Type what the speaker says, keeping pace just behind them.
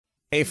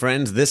Hey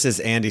friends, this is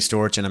Andy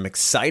Storch, and I'm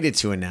excited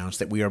to announce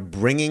that we are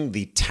bringing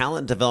the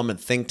Talent Development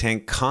Think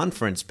Tank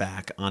Conference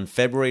back on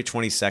February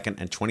 22nd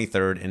and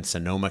 23rd in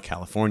Sonoma,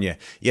 California.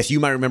 Yes, you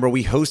might remember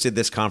we hosted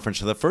this conference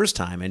for the first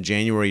time in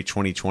January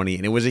 2020,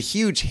 and it was a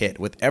huge hit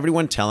with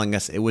everyone telling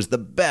us it was the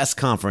best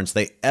conference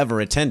they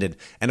ever attended.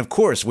 And of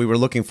course, we were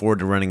looking forward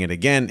to running it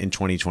again in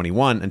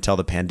 2021 until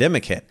the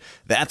pandemic hit.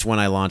 That's when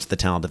I launched the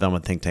Talent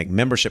Development Think Tank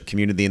membership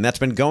community, and that's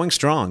been going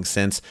strong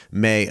since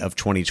May of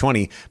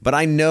 2020. But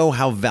I know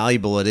how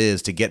valuable it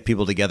is to get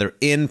people together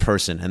in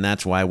person, and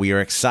that's why we are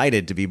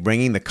excited to be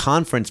bringing the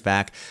conference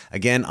back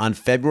again on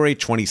February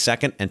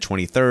 22nd and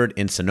 23rd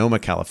in Sonoma,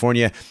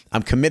 California.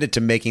 I'm committed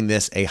to making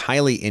this a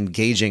highly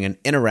engaging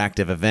and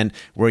interactive event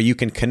where you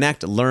can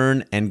connect,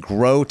 learn, and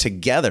grow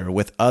together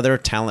with other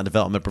talent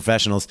development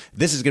professionals.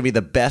 This is going to be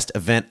the best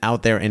event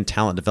out there in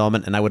talent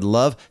development, and I would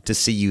love to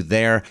see you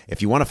there.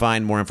 If you want to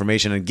find more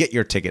information and get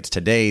your tickets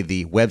today,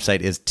 the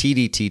website is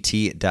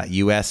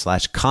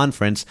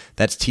tdtt.us/conference.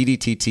 That's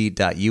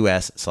tdtt.us/conference.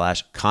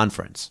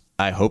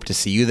 I hope to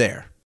see you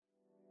there.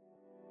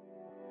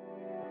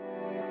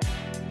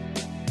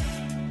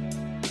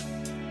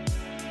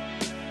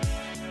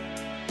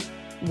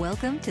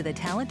 Welcome to the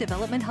Talent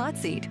Development Hot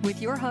Seat with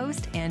your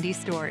host, Andy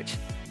Storch.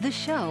 The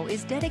show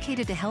is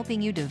dedicated to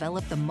helping you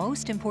develop the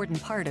most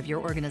important part of your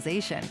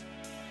organization,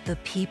 the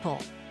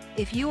people.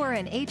 If you are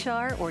in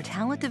HR or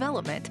talent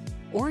development,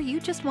 or you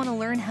just want to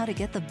learn how to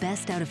get the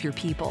best out of your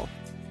people,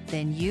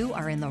 then you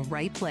are in the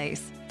right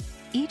place.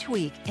 Each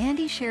week,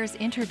 Andy shares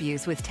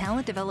interviews with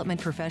talent development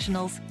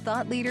professionals,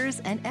 thought leaders,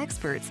 and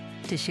experts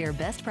to share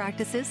best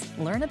practices,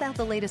 learn about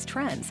the latest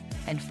trends,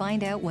 and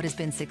find out what has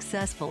been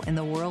successful in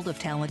the world of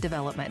talent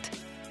development.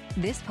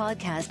 This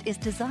podcast is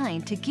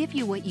designed to give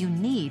you what you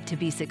need to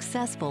be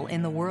successful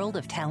in the world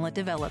of talent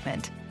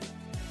development.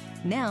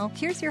 Now,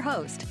 here's your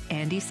host,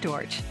 Andy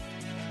Storch.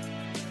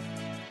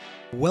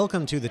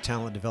 Welcome to the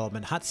Talent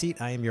Development Hot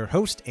Seat. I am your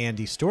host,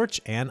 Andy Storch,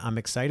 and I'm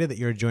excited that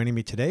you're joining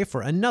me today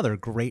for another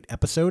great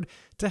episode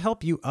to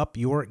help you up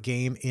your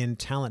game in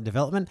talent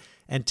development.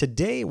 And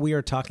today we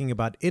are talking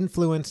about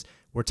influence,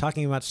 we're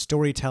talking about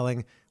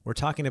storytelling, we're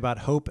talking about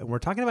hope, and we're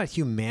talking about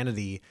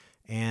humanity.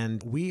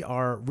 And we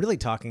are really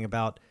talking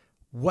about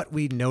what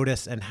we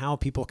notice and how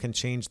people can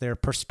change their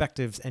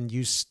perspectives and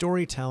use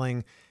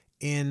storytelling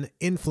in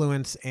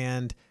influence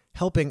and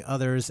helping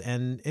others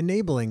and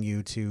enabling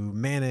you to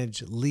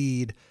manage,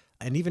 lead,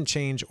 and even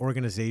change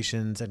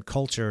organizations and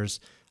cultures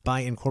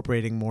by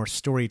incorporating more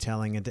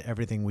storytelling into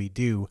everything we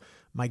do.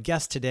 My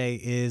guest today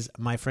is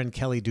my friend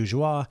Kelly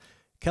Dujois.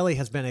 Kelly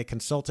has been a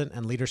consultant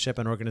and leadership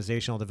and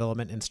organizational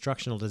development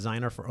instructional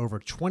designer for over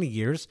 20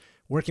 years,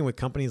 working with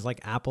companies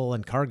like Apple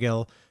and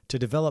Cargill to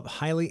develop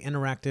highly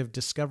interactive,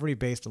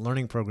 discovery-based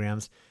learning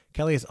programs.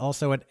 Kelly is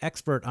also an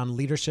expert on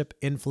leadership,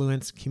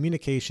 influence,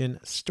 communication,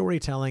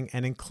 storytelling,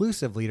 and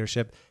inclusive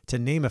leadership, to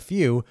name a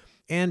few.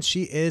 And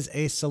she is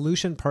a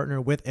solution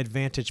partner with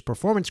Advantage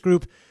Performance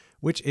Group,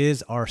 which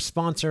is our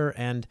sponsor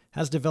and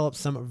has developed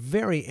some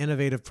very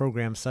innovative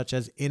programs such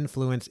as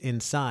Influence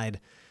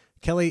Inside.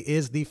 Kelly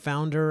is the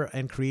founder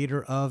and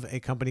creator of a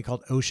company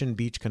called Ocean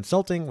Beach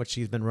Consulting, which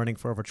she's been running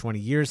for over 20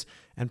 years.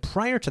 And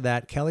prior to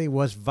that, Kelly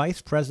was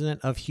vice president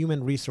of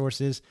human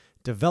resources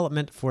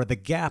development for the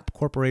Gap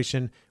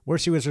Corporation, where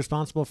she was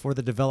responsible for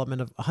the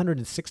development of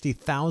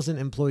 160,000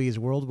 employees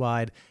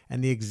worldwide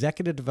and the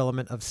executive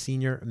development of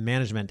senior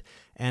management.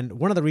 And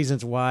one of the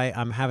reasons why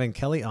I'm having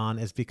Kelly on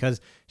is because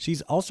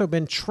she's also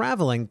been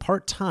traveling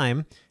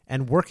part-time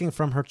and working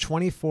from her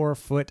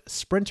 24-foot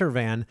Sprinter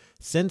van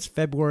since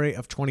February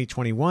of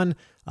 2021,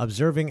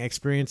 observing,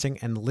 experiencing,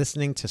 and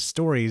listening to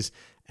stories.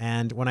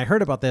 And when I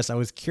heard about this, I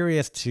was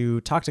curious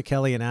to talk to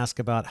Kelly and ask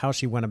about how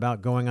she went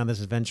about going on this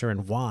adventure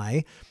and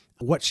why,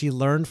 what she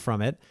learned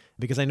from it,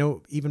 because I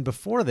know even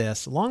before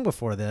this, long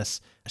before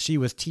this, she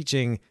was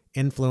teaching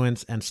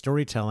influence and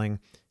storytelling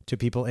to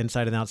people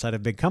inside and outside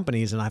of big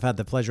companies. And I've had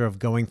the pleasure of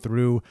going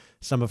through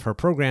some of her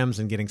programs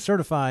and getting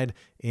certified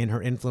in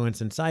her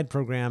Influence Inside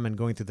program and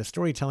going through the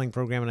storytelling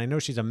program. And I know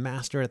she's a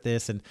master at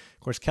this. And of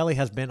course, Kelly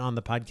has been on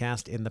the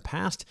podcast in the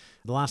past.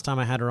 The last time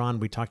I had her on,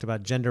 we talked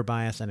about gender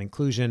bias and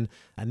inclusion.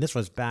 And this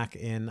was back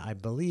in, I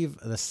believe,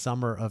 the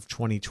summer of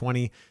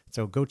 2020.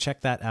 So go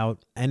check that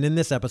out. And in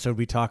this episode,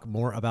 we talk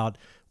more about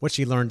what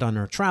she learned on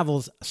her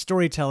travels,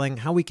 storytelling,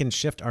 how we can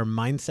shift our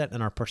mindset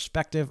and our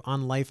perspective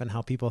on life and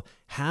how people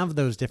have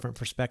those different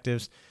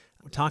perspectives.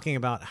 We're talking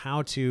about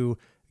how to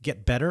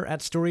get better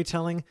at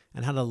storytelling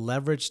and how to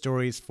leverage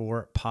stories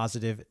for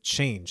positive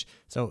change.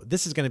 So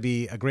this is going to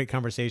be a great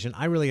conversation.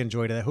 I really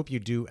enjoyed it. I hope you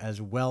do as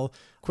well.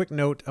 Quick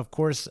note, of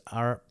course,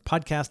 our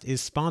podcast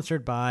is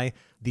sponsored by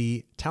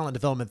the Talent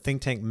Development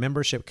Think Tank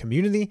membership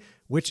community,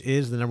 which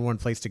is the number one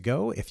place to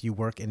go if you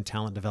work in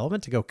talent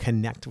development, to go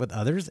connect with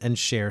others and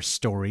share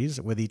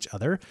stories with each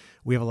other.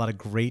 We have a lot of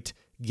great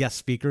guest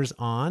speakers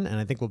on, and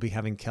I think we'll be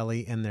having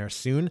Kelly in there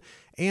soon.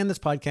 And this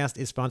podcast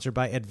is sponsored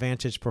by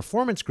Advantage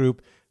Performance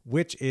Group,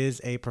 which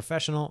is a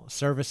professional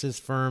services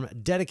firm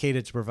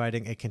dedicated to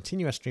providing a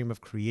continuous stream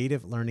of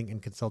creative learning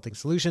and consulting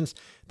solutions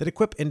that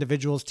equip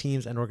individuals,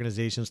 teams, and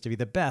organizations to be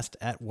the best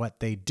at what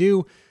they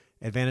do.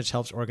 Advantage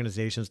helps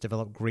organizations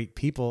develop great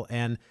people,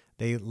 and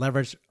they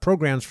leverage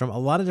programs from a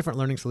lot of different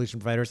learning solution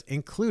providers,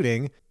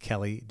 including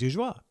Kelly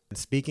Dujois. And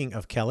speaking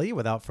of Kelly,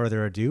 without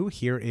further ado,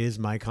 here is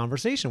my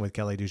conversation with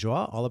Kelly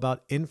Dujois, all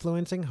about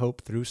influencing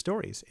hope through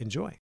stories.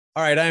 Enjoy.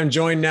 All right, I am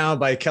joined now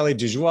by Kelly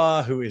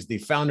Dujois, who is the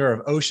founder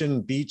of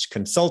Ocean Beach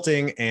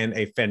Consulting and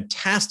a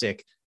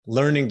fantastic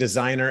learning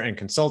designer and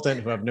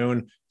consultant who I've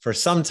known for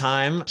some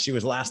time. She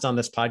was last on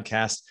this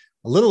podcast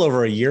a little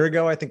over a year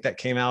ago. I think that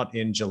came out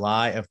in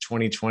July of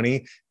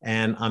 2020.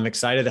 And I'm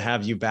excited to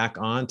have you back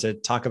on to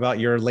talk about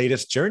your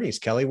latest journeys.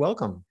 Kelly,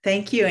 welcome.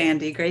 Thank you,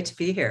 Andy. Great to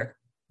be here.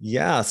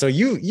 Yeah. So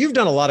you've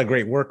done a lot of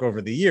great work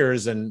over the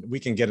years, and we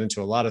can get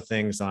into a lot of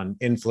things on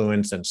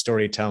influence and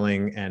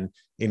storytelling and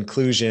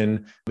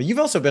inclusion. But you've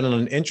also been on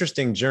an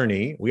interesting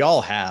journey. We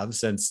all have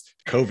since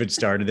COVID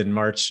started in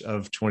March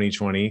of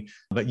 2020.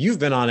 But you've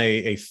been on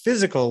a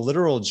physical,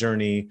 literal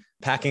journey,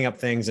 packing up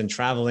things and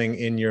traveling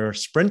in your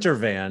Sprinter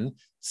van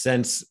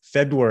since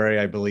February,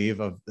 I believe,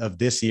 of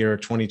this year,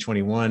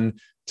 2021,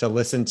 to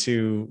listen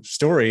to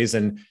stories.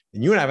 And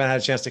you and I haven't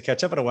had a chance to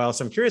catch up in a while.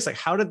 So I'm curious, like,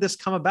 how did this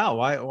come about?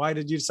 Why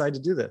did you decide to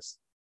do this?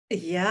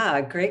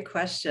 Yeah, great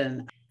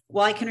question.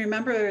 Well, I can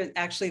remember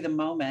actually the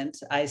moment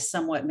I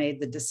somewhat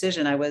made the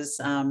decision. I was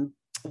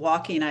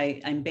walking,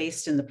 I'm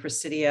based in the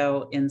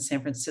Presidio in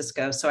San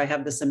Francisco. So I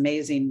have this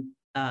amazing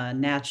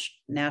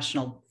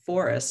national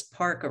forest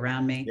park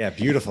around me. Yeah,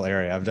 beautiful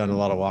area. I've done a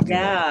lot of walking.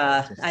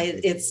 Yeah,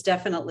 it's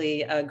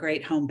definitely a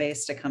great home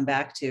base to come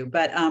back to.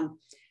 But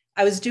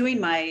I was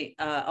doing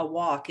a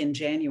walk in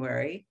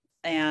January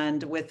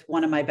and with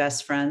one of my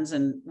best friends,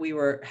 and we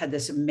had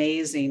this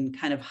amazing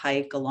kind of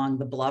hike along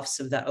the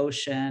bluffs of the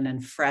ocean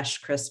and fresh,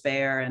 crisp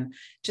air and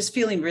just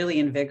feeling really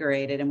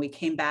invigorated. And we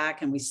came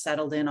back and we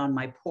settled in on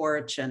my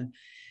porch and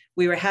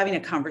we were having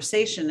a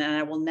conversation. And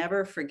I will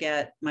never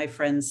forget my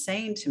friend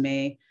saying to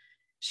me,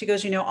 she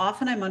goes,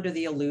 often I'm under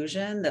the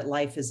illusion that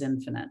life is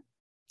infinite.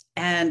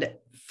 And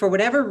for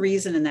whatever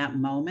reason in that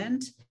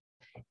moment,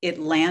 it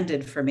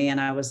landed for me.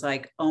 And I was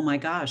like, oh my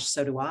gosh,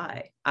 so do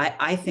I.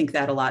 I think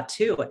that a lot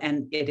too.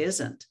 And it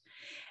isn't.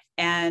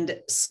 And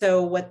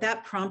so what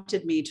that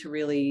prompted me to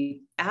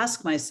really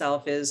ask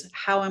myself is,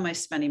 how am I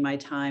spending my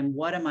time?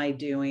 What am I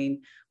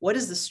doing? What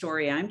is the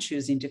story I'm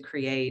choosing to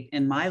create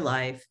in my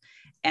life?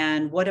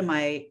 And what am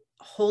I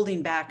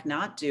holding back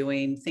not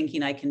doing,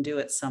 thinking I can do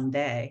it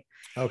someday?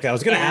 Okay, I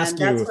was going to ask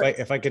you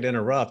if I could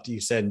interrupt.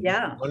 You said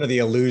one of the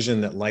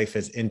illusion that life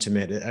is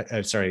intimate.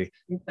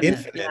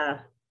 Infinite. Yeah.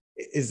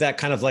 Is that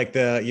kind of like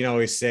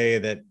always say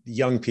that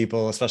young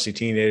people, especially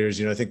teenagers,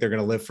 think they're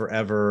going to live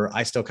forever.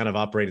 I still kind of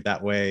operate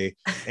that way.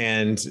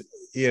 And,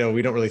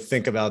 we don't really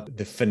think about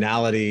the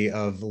finality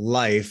of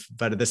life,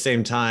 but at the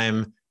same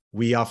time,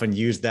 we often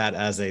use that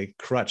as a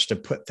crutch to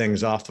put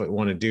things off that we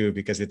want to do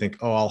because we think,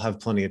 oh, I'll have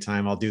plenty of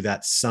time. I'll do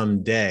that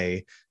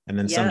someday. And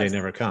then someday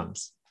never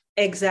comes.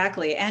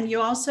 Exactly. And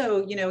you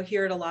also,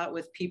 hear it a lot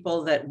with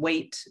people that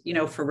wait,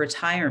 for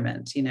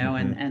retirement,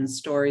 and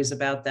stories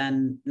about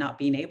then not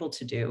being able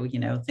to do,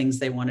 things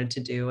they wanted to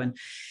do.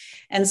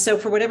 And so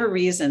for whatever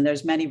reason,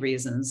 there's many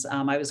reasons.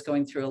 I was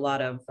going through a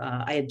lot of,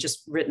 I had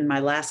just written my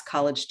last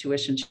college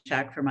tuition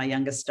check for my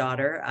youngest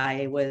daughter.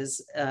 I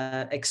was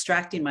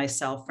extracting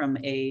myself from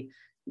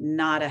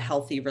not a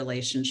healthy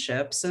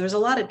relationship. So there's a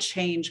lot of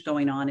change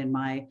going on in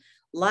my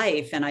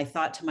life. And I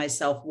thought to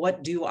myself,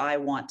 what do I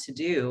want to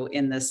do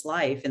in this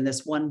life, in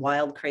this one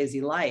wild,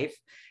 crazy life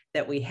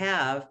that we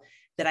have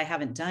that I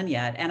haven't done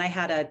yet? And I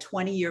had a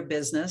 20-year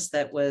business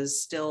that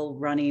was still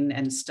running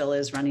and still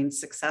is running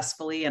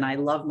successfully. And I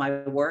love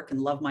my work and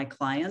love my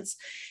clients.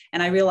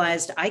 And I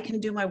realized I can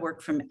do my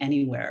work from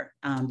anywhere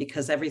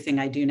because everything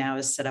I do now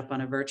is set up on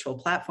a virtual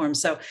platform.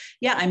 So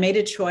yeah, I made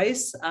a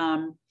choice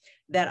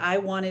that I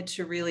wanted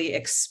to really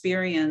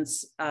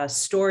experience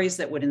stories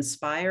that would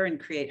inspire and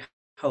create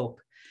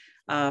hope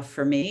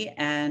for me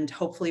and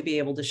hopefully be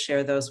able to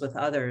share those with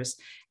others.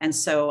 And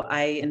so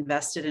I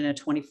invested in a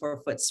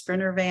 24-foot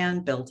Sprinter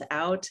van built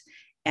out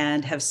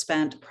and have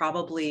spent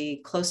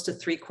probably close to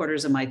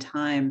 3/4 of my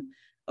time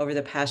over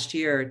the past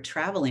year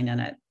traveling in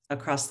it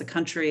across the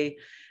country,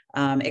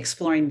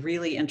 exploring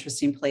really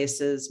interesting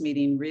places,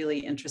 meeting really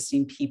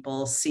interesting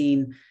people,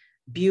 seeing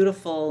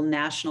beautiful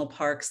national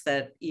parks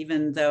that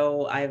even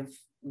though I've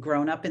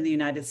grown up in the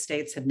United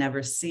States, had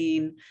never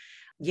seen.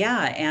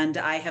 Yeah, and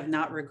I have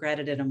not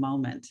regretted it a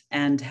moment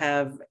and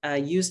have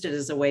used it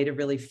as a way to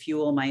really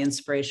fuel my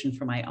inspiration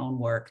for my own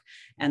work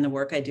and the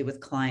work I do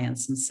with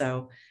clients. And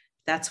so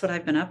that's what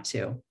I've been up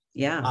to.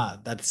 Yeah.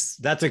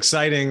 That's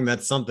exciting.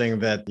 That's something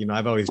that,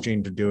 I've always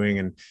dreamed of doing.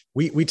 And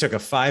we took a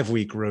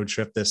 5-week road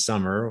trip this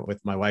summer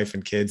with my wife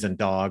and kids and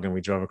dog. And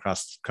we drove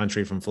across the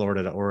country from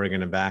Florida to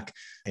Oregon and back,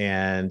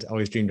 and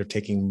always dreamed of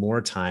taking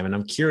more time. And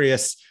I'm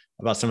curious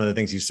about some of the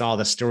things you saw,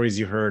 the stories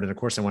you heard. And of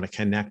course, I want to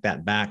connect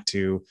that back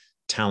to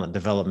talent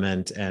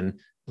development and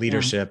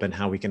leadership and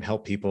how we can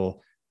help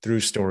people through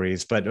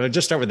stories, but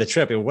just start with the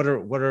trip. What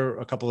are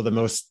a couple of the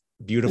most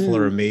beautiful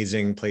or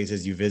amazing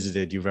places you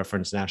visited? You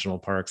referenced national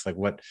parks. Like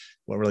what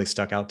really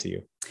stuck out to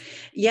you?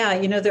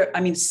 Yeah,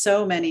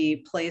 so many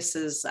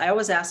places. I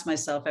always ask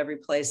myself every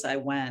place I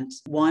went,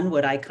 one,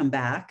 would I come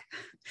back?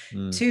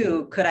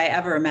 Two, could I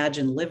ever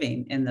imagine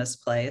living in this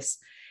place?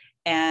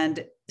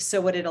 And so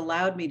what it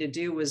allowed me to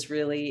do was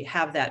really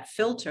have that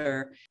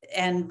filter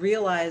and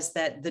realize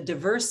that the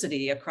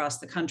diversity across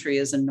the country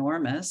is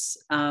enormous.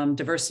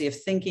 Diversity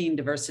of thinking,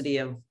 diversity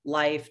of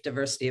life,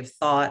 diversity of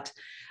thought.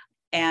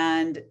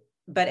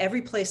 But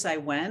every place I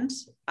went,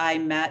 I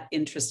met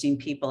interesting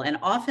people. And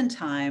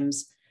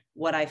oftentimes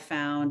what I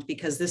found,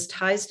 because this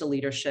ties to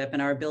leadership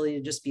and our ability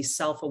to just be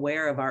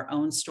self-aware of our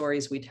own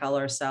stories we tell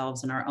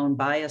ourselves and our own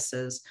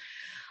biases,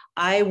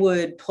 I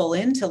would pull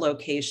into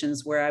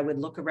locations where I would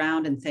look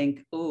around and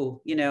think,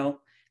 oh,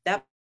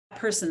 that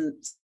person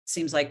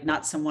seems like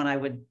not someone I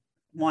would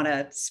want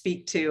to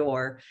speak to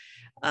or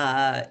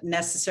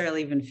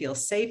necessarily even feel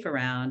safe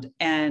around.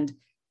 And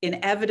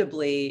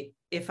inevitably,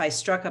 if I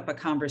struck up a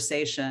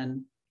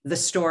conversation, the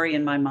story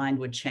in my mind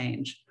would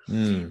change.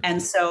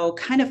 And so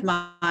kind of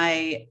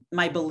my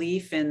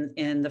belief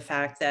in the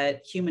fact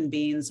that human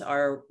beings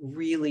are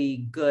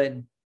really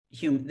good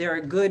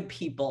they're good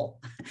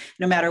people,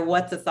 no matter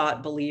what the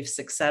thought, beliefs,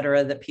 et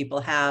cetera, that people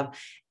have.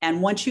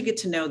 And once you get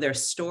to know their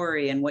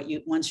story and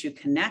once you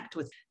connect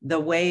with the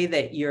way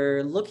that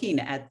you're looking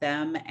at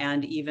them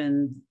and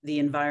even the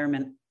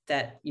environment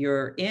that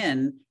you're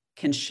in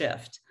can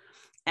shift.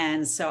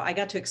 And so I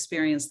got to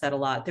experience that a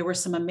lot. There were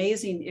some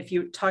amazing, if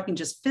you're talking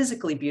just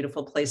physically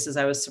beautiful places,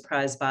 I was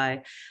surprised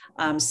by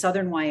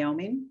Southern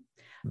Wyoming.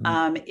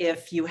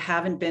 If you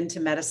haven't been to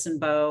Medicine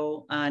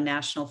Bow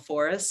National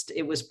Forest,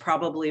 it was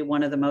probably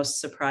one of the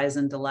most surprise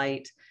and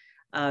delight,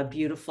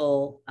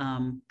 beautiful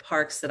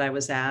parks that I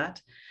was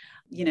at.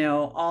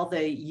 All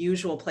the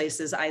usual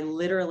places. I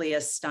literally,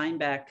 as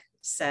Steinbeck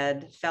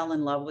said, fell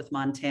in love with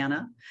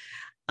Montana.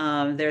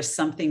 There's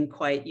something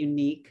quite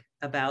unique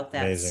about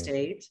that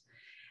state.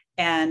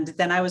 And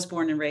then I was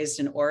born and raised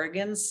in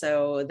Oregon.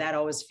 So that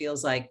always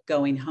feels like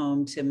going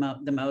home to one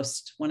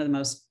of the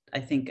most, I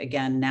think,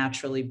 again,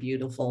 naturally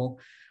beautiful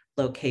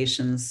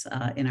locations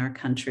in our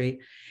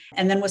country.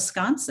 And then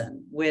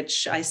Wisconsin,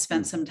 which I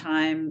spent some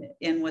time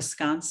in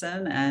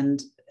Wisconsin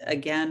and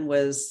again,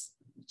 was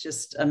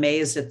just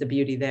amazed at the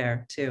beauty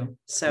there too.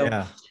 So,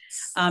 yeah.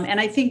 And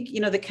I think,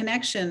 the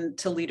connection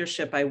to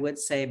leadership, I would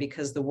say,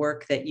 because the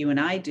work that you and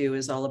I do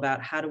is all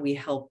about how do we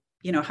help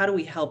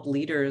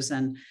leaders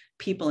and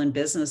people in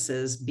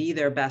businesses be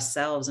their best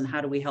selves, and how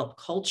do we help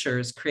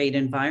cultures create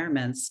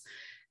environments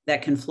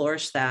that can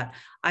flourish that.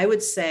 I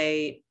would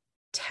say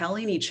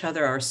telling each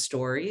other our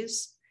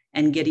stories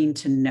and getting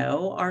to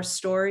know our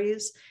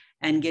stories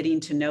and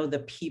getting to know the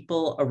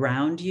people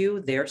around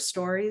you, their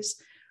stories,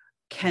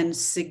 can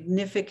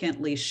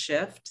significantly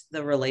shift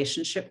the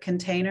relationship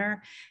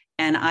container.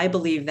 And I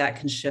believe that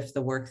can shift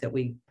the work that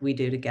we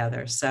do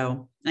together.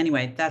 So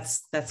anyway,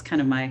 that's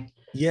kind of my...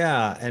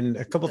 Yeah. And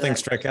a couple of things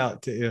stick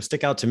out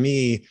to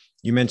me.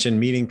 You mentioned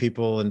meeting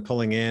people and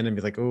pulling in and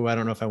be like, oh, I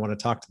don't know if I want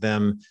to talk to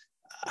them.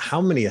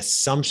 How many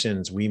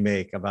assumptions we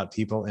make about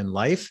people in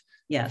life.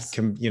 Yes.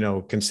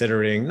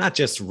 Considering not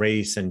just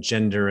race and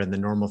gender and the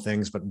normal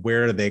things, but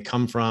where do they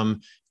come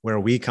from, where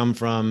we come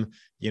from.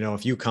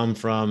 If you come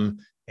from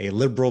a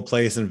liberal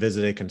place and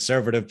visit a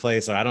conservative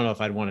place, I don't know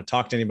if I'd want to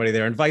talk to anybody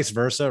there, and vice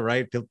versa,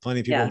 right? Plenty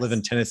of people live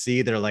in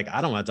Tennessee. They're like,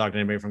 I don't want to talk to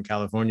anybody from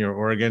California or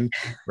Oregon,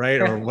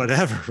 right? Or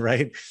whatever,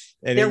 right?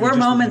 And there were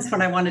moments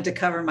when I wanted to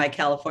cover my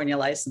California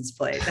license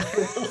plate. I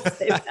will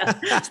say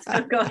that.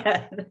 So go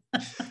ahead.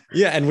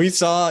 Yeah. And we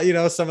saw,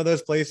 some of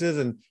those places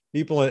and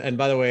people, and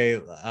by the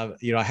way,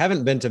 I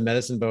haven't been to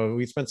Medicine Bow.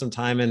 We spent some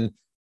time in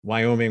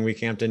Wyoming. We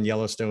camped in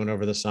Yellowstone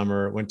over the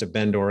summer, went to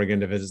Bend, Oregon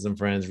to visit some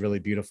friends, really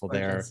beautiful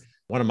there.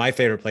 One of my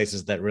favorite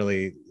places that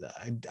really,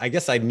 I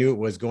guess I knew it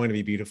was going to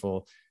be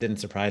beautiful, didn't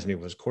surprise me,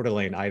 was Coeur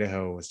d'Alene,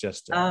 Idaho. Was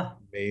just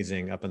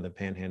amazing up in the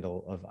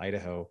panhandle of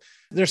Idaho.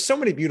 There's so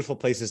many beautiful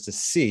places to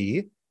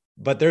see,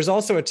 but there's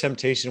also a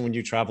temptation when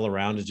you travel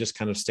around to just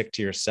kind of stick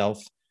to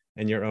yourself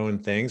and your own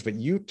things. But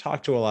you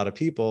talk to a lot of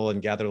people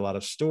and gather a lot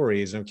of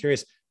stories. And I'm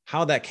curious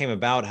how that came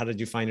about. How did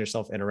you find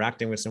yourself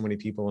interacting with so many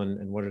people,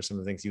 and what are some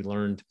of the things you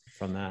learned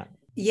from that?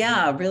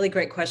 Yeah, really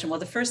great question. Well,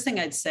 the first thing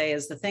I'd say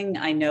is the thing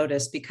I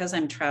noticed, because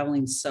I'm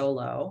traveling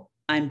solo,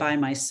 I'm by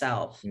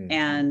myself.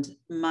 And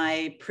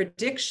my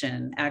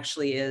prediction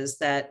actually is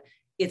that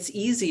it's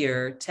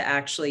easier to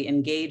actually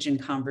engage in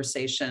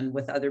conversation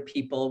with other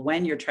people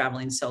when you're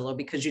traveling solo,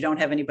 because you don't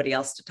have anybody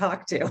else to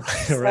talk to.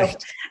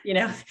 Right.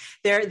 So,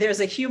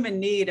 there's a human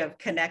need of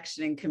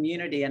connection and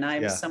community, and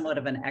I'm somewhat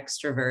of an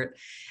extrovert.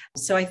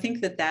 So I think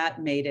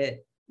that made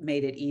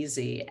it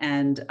easy.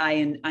 And I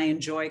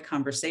enjoy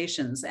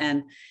conversations.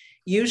 And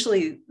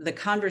usually the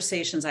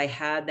conversations I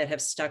had that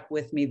have stuck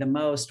with me the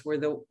most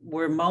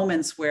were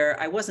moments where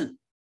I wasn't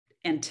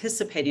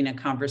anticipating a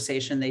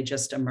conversation, they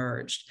just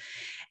emerged.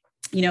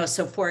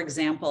 So for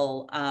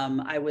example,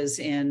 I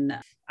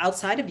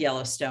outside of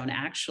Yellowstone,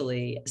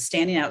 actually,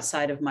 standing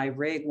outside of my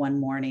rig one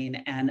morning,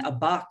 and a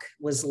buck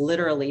was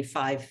literally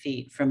 5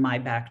 feet from my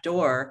back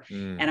door.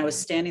 And I was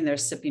standing there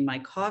sipping my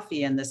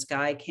coffee, and this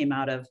guy came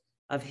out of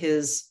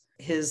his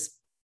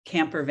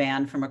camper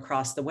van from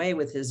across the way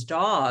with his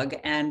dog.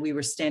 And we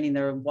were standing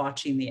there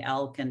watching the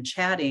elk and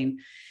chatting.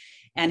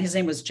 And his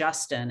name was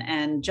Justin.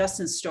 And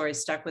Justin's story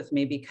stuck with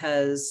me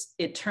because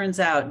it turns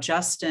out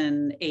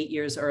Justin, 8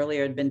 years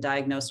earlier, had been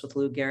diagnosed with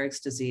Lou Gehrig's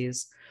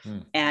disease.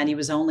 And he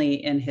was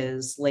only in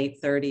his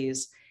late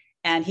 30s.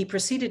 And he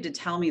proceeded to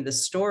tell me the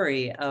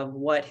story of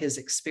what his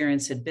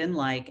experience had been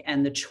like,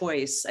 and the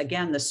choice,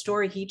 again, the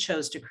story he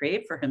chose to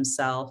create for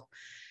himself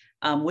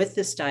with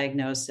this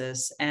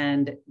diagnosis,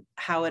 and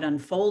how it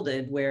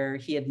unfolded, where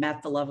he had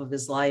met the love of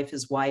his life,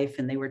 his wife,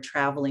 and they were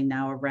traveling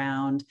now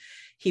around.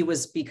 He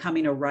was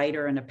becoming a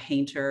writer and a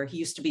painter. He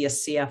used to be a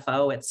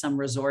CFO at some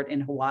resort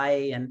in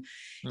Hawaii. And,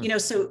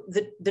 so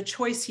the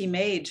choice he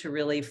made to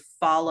really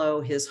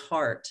follow his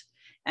heart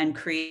and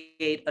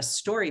create a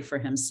story for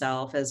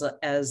himself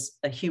as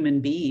a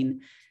human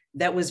being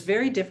that was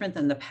very different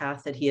than the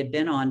path that he had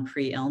been on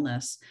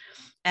pre-illness.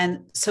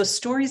 And so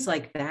stories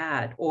like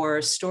that,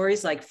 or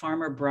stories like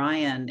Farmer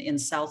Brian in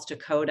South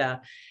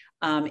Dakota,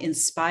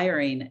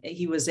 inspiring.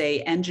 He was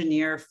an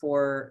engineer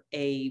for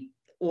a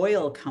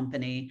oil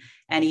company,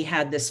 and he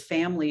had this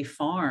family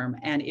farm.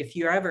 And if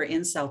you're ever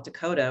in South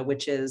Dakota,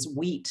 which is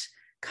wheat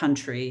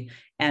country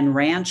and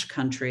ranch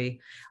country,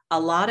 a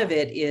lot of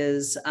it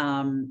is,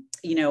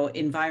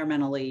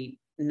 environmentally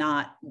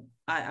not,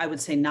 I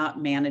would say,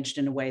 not managed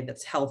in a way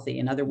that's healthy.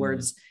 In other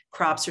words,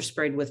 crops are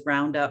sprayed with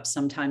Roundup,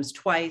 sometimes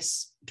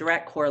twice,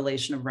 direct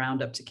correlation of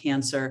Roundup to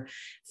cancer.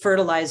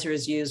 Fertilizer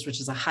is used, which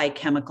is a high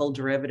chemical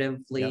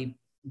derivatively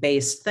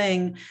based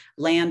thing.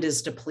 Land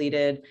is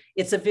depleted.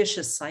 It's a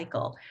vicious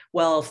cycle.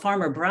 Well,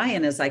 Farmer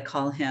Brian, as I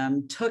call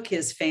him, took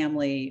his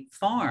family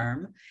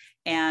farm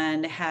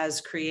and has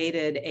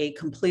created a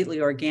completely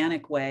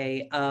organic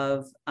way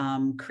of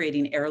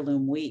creating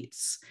heirloom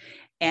wheats.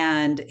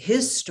 And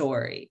his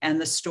story, and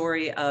the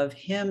story of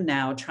him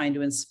now trying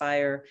to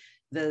inspire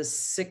the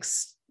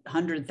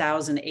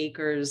 600,000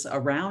 acres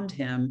around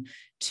him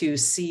to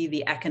see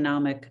the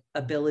economic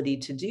ability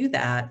to do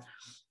that,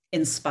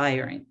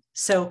 inspiring.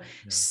 So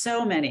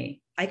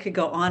many, I could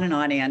go on and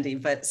on, Andy,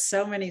 but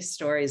so many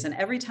stories. And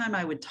every time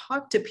I would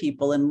talk to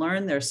people and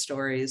learn their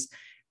stories,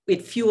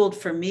 it fueled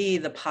for me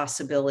the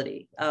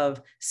possibility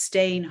of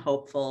staying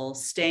hopeful,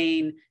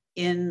 staying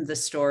in the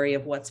story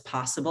of what's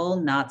possible,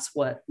 not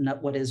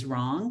what is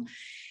wrong.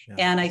 Yeah.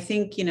 And I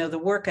think, the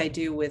work I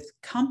do with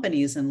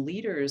companies and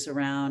leaders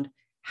around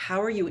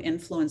how are you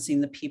influencing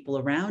the people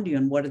around you,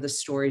 and what are the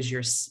stories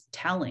you're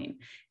telling?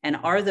 And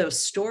are those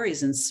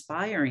stories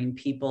inspiring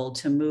people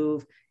to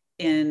move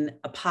in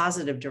a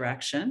positive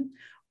direction,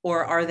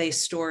 or are they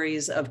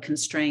stories of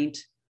constraint,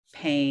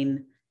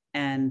 pain,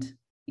 and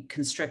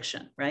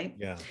constriction, right?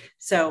 Yeah.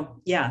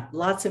 So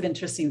lots of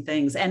interesting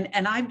things. And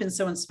I've been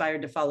so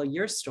inspired to follow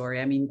your story.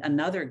 I mean,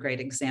 another great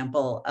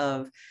example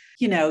of,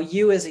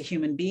 you as a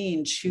human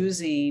being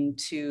choosing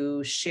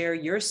to share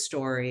your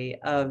story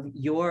of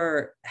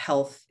your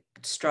health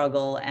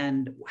struggle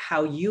and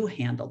how you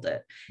handled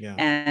it,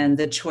 and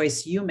the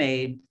choice you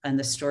made and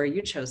the story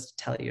you chose to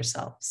tell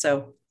yourself.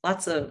 So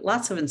lots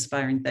of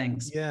inspiring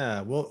things.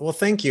 Yeah. Well,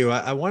 thank you.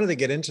 I wanted to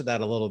get into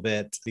that a little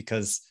bit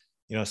because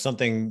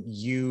something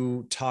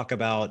you talk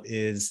about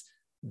is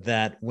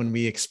that when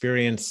we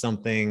experience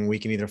something, we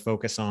can either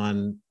focus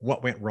on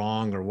what went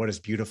wrong or what is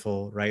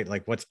beautiful, right?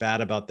 Like what's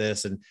bad about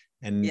this. And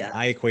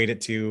I equate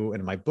it to,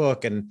 in my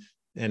book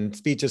and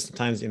speeches,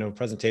 sometimes,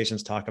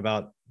 presentations talk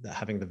about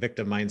having the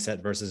victim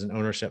mindset versus an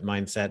ownership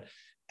mindset.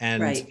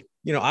 And,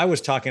 I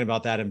was talking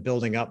about that and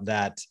building up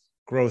that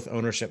growth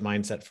ownership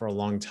mindset for a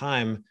long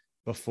time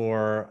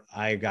before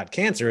I got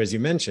cancer, as you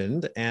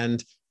mentioned.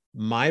 And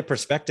my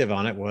perspective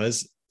on it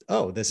was,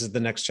 oh, this is the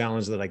next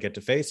challenge that I get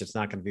to face. It's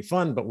not going to be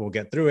fun, but we'll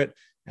get through it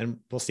and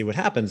we'll see what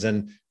happens.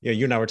 And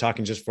you and I were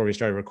talking just before we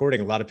started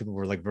recording. A lot of people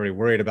were like very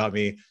worried about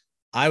me.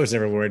 I was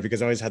never worried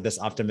because I always had this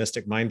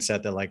optimistic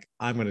mindset that like,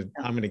 I'm going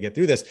to get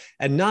through this,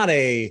 and not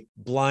a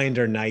blind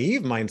or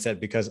naive mindset,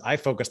 because I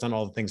focused on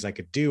all the things I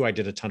could do. I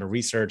did a ton of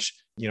research.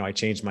 I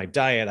changed my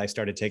diet. I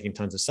started taking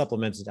tons of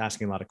supplements,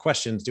 asking a lot of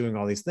questions, doing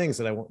all these things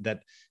that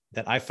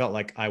I felt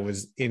like I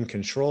was in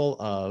control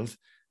of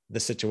the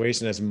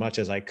situation as much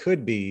as I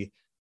could be,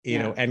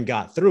 and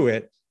got through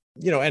it,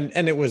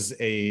 and it was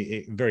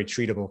a very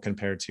treatable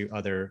compared to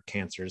other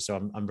cancers.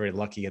 So I'm very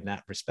lucky in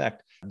that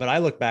respect, but I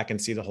look back and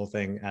see the whole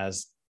thing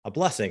as a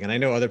blessing. And I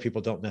know other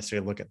people don't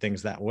necessarily look at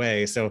things that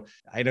way. So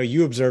I know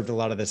you observed a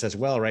lot of this as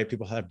well, right?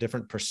 People have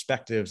different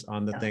perspectives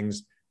on the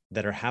things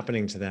that are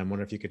happening to them. I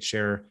wonder if you could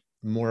share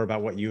more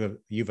about what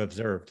you've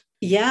observed.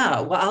 Yeah,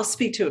 well, I'll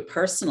speak to it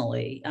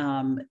personally.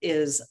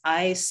 Is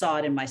I saw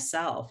it in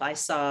myself. I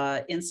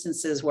saw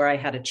instances where I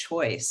had a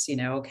choice,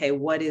 okay,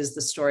 what is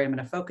the story I'm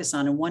going to focus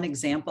on? And one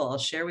example I'll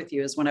share with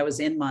you is when I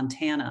was in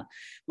Montana.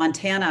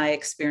 I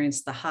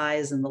experienced the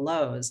highs and the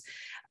lows.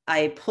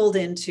 I pulled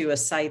into a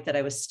site that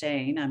I was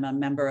staying. I'm a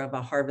member of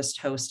a Harvest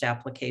Host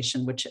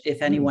application, which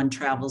if anyone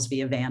travels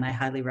via van, I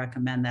highly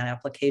recommend that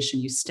application.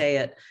 You stay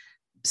at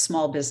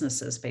small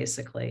businesses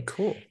basically.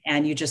 Cool.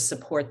 And you just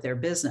support their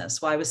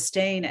business. Well, I was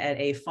staying at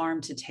a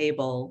farm to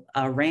table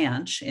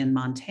ranch in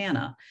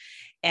Montana.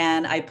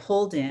 And I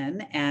pulled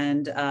in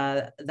and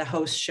the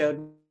host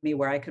showed me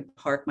where I could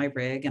park my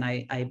rig. And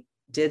I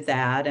did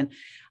that. And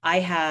I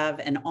have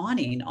an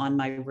awning on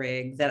my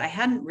rig that I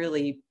hadn't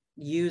really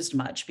used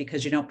much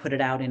because you don't put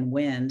it out in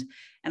wind.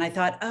 And I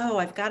thought, oh,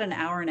 I've got an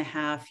hour and a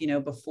half,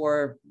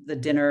 before the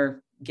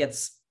dinner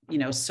gets,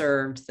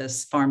 served,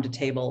 this farm to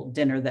table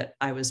dinner that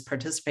I was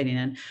participating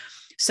in.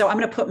 So I'm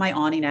going to put my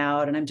awning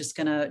out and I'm just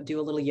going to do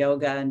a little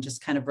yoga and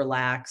just kind of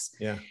relax.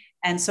 Yeah.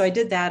 And so I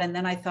did that. And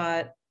then I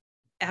thought,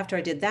 after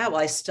I did that,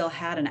 well, I still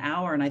had an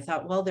hour and I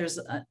thought, well, there's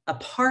a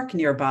park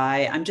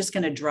nearby. I'm just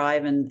going to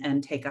drive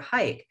and take a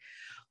hike.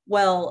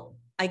 Well,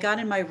 I got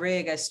in my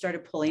rig, I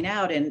started pulling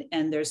out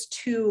and there's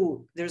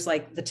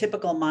like the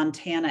typical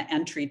Montana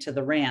entry to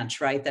the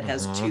ranch, right? That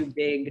has two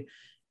big,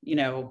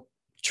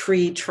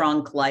 tree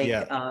trunk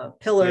like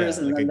pillars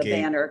and like then the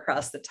banner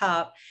across the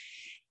top.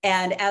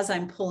 And as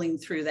I'm pulling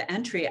through the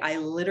entry, I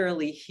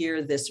literally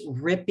hear this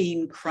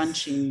ripping,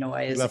 crunching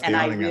noise. And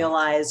I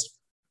realized,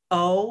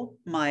 oh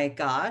my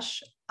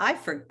gosh, I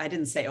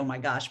didn't say, oh my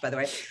gosh, by the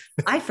way,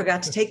 I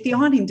forgot to take the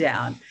awning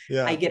down.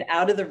 Yeah. I get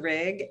out of the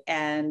rig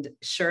and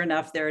sure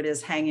enough, there it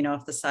is hanging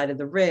off the side of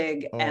the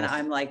rig. Oh. And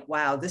I'm like,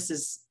 wow, this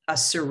is a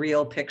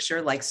surreal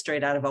picture, like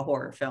straight out of a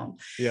horror film.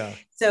 Yeah.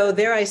 So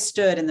there I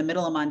stood in the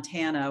middle of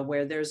Montana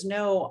where there's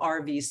no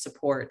RV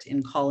support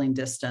in calling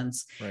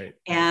distance. Right.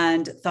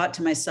 And thought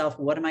to myself,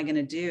 what am I going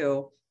to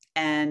do?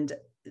 And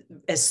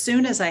as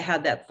soon as I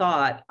had that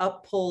thought,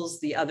 up pulls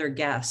the other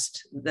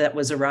guest that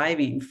was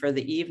arriving for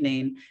the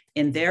evening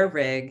in their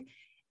rig,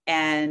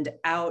 and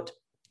out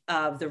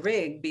of the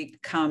rig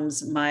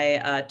becomes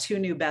my two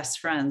new best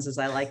friends, as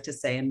I like to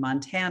say in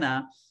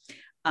Montana,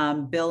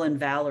 Bill and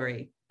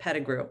Valerie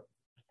Pettigrew.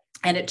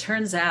 And it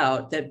turns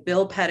out that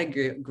Bill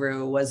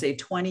Pettigrew was a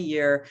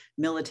 20-year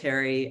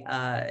military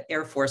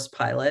Air Force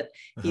pilot.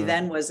 He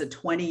then was a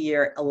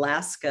 20-year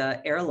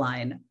Alaska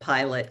airline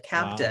pilot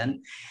captain. Wow.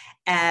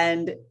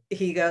 And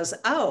he goes,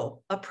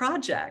 oh, a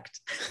project.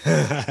 He's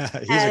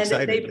and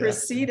excited, they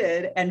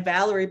proceeded, and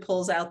Valerie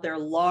pulls out their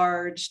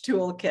large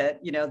toolkit,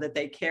 that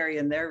they carry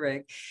in their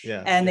rig.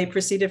 Yeah. And they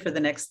proceeded for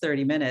the next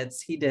 30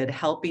 minutes. He did,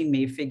 helping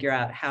me figure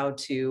out how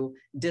to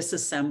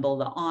disassemble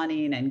the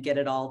awning and get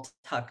it all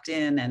tucked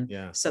in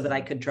and so that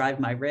I could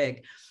drive my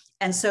rig.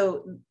 And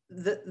so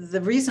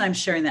the reason I'm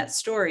sharing that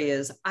story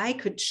is I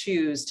could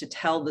choose to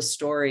tell the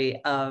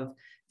story of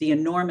the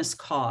enormous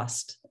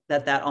cost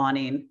that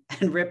awning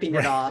and ripping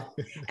it off,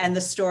 and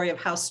the story of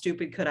how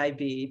stupid could I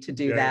be to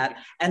do that,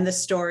 and the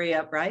story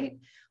of, right?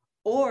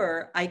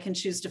 Or I can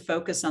choose to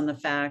focus on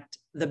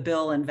the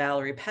Bill and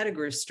Valerie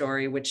Pettigrew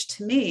story, which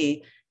to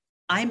me,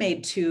 I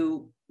made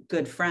two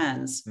good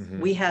friends. Mm-hmm.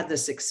 We had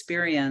this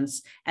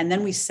experience, and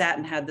then we sat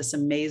and had this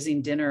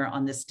amazing dinner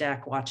on this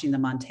deck, watching the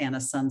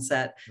Montana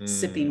sunset,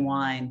 sipping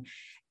wine,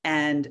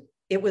 and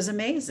it was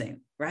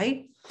amazing,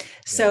 right? Yeah.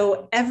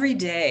 So every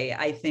day,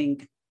 I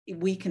think,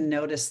 we can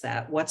notice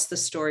that. What's the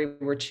story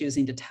we're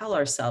choosing to tell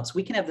ourselves?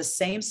 We can have the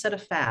same set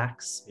of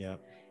facts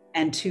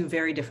and two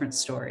very different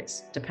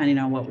stories, depending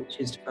on what we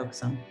choose to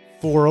focus on.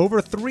 For over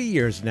 3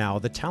 years now,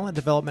 the Talent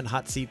Development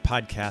Hot Seat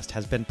podcast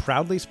has been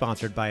proudly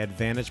sponsored by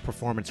Advantage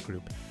Performance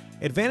Group.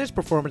 Advantage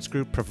Performance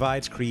Group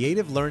provides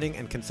creative learning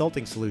and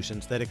consulting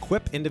solutions that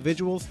equip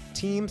individuals,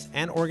 teams,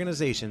 and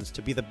organizations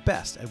to be the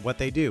best at what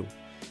they do.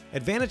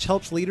 Advantage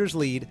helps leaders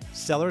lead,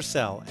 sellers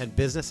sell, and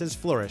businesses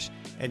flourish,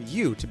 and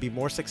you to be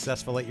more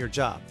successful at your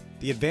job.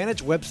 The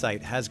Advantage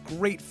website has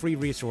great free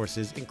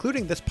resources,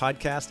 including this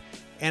podcast,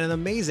 and an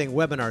amazing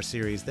webinar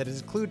series that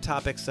include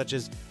topics such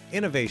as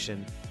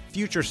innovation,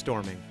 future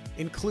storming,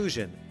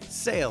 inclusion,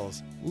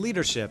 sales,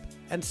 leadership,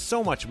 and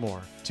so much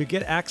more. To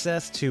get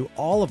access to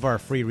all of our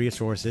free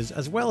resources,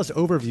 as well as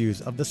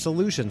overviews of the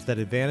solutions that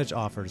Advantage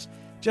offers,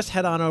 just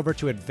head on over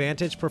to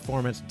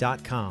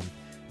advantageperformance.com.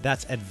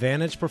 That's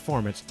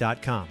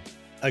advantageperformance.com.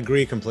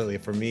 Agree completely.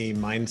 For me,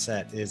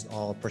 mindset is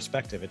all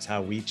perspective. It's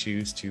how we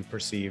choose to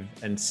perceive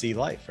and see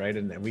life, right?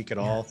 And we could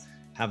all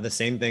have the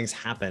same things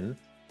happen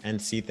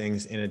and see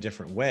things in a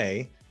different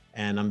way.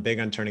 And I'm big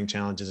on turning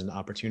challenges into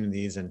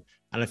opportunities. And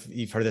I don't know if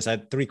you've heard this. I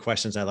had 3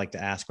 questions I like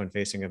to ask when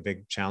facing a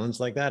big challenge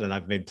like that. And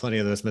I've made plenty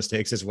of those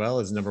mistakes as well.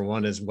 Is number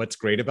 1 is, what's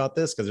great about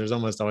this? Because there's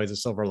almost always a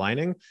silver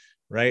lining.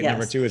 Right. Yes.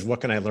 Number 2 is, what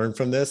can I learn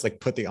from this?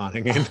 Like, put the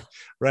awning in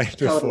right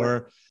before.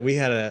 Totally. We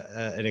had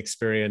an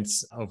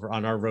experience over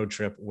on our road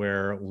trip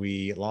where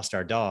we lost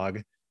our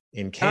dog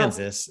in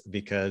Kansas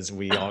because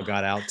we all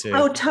got out to.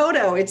 Oh,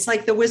 Toto. It's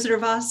like the Wizard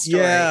of Oz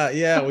story.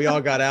 Yeah. We all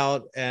got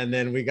out and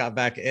then we got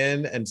back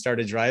in and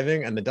started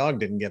driving, and the dog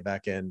didn't get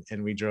back in.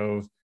 And we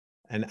drove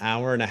an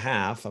hour and a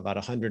half, about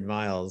 100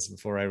 miles,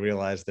 before I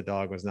realized the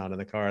dog was not in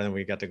the car. And then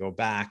we got to go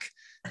back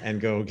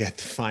and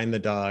find the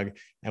dog,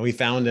 and we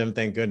found him,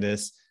 thank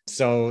goodness.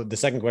 So the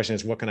second question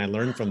is, what can I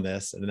learn from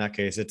this? And in that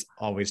case, it's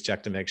always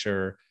check to make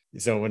sure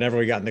So whenever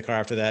we got in the car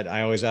after that,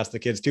 I always ask the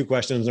kids two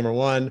questions. Number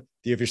one,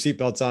 do you have your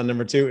seatbelts on?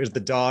 Number two, is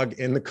the dog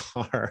in the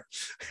car?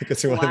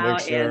 Because we want to Wow, make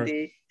sure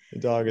Andy. the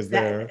dog is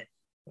That,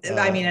 there.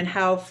 I mean, and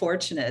how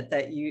fortunate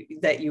that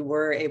you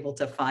were able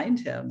to find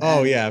him.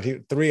 Oh And yeah,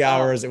 3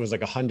 hours. It was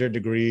like 100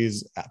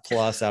 degrees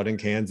plus out in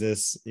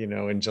Kansas,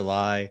 in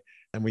July,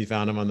 and we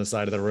found him on the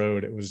side of the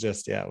road. It was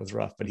just, yeah, it was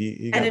rough, but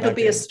he and got it'll back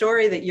be a in.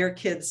 story that your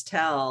kids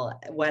tell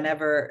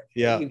whenever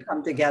Yeah. you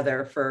come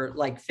together for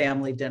like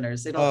family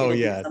dinners. Oh It'll be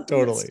yeah, something that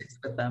totally, sticks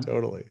with them.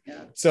 totally.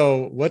 Yeah.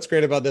 So what's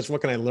great about this?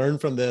 What can I learn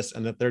from this?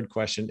 And the third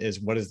question is,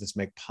 what does this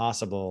make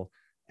possible?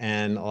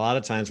 And a lot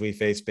of times we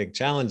face big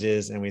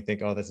challenges and we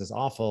think, oh, this is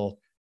awful.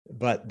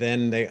 But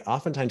then they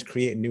oftentimes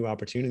create new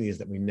opportunities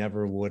that we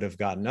never would have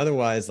gotten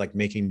otherwise, like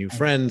making new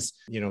friends.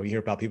 You hear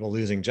about people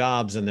losing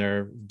jobs and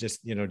they're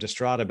just,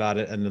 distraught about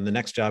it. And then the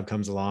next job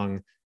comes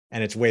along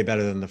and it's way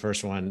better than the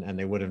first one. And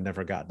they would have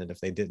never gotten it if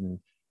they didn't,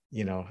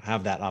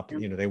 have that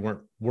they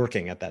weren't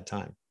working at that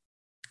time.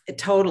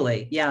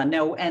 Totally. Yeah,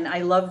 no. And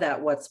I love that.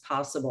 What's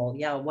possible.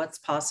 Yeah. What's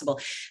possible.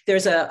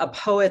 There's a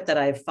poet that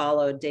I've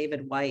followed,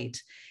 David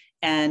White,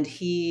 and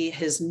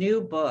his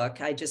new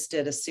book, I just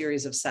did a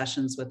series of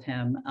sessions with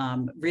him.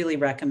 Really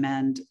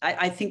recommend.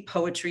 I think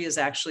poetry is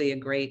actually a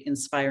great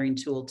inspiring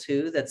tool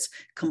too. That's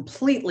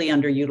completely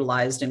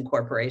underutilized in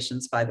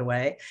corporations, by the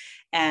way.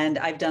 And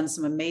I've done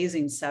some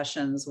amazing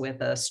sessions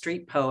with a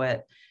street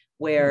poet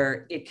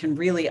where it can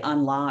really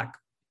unlock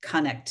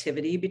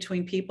connectivity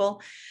between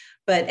people.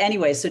 But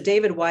anyway, so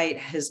David White,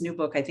 his new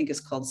book, I think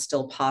is called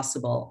Still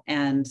Possible.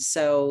 And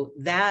so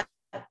that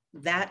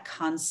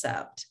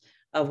concept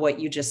of what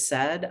you just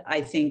said,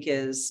 I think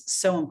is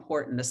so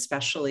important,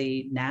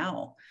 especially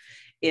now,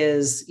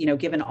 is,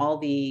 given all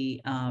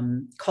the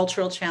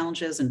cultural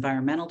challenges,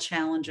 environmental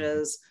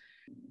challenges,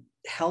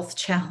 health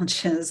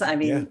challenges. I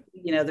mean,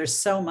 there's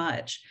so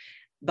much,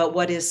 but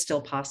what is still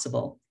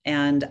possible?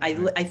 And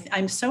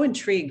I'm so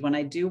intrigued when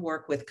I do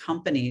work with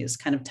companies,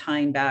 kind of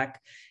tying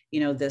back,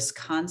 this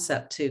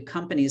concept to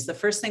companies. The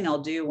first thing I'll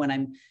do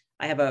when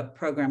I have a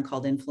program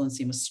called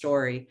Influencing with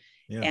Story.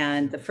 Yeah.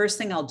 And the first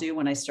thing I'll do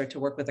when I start to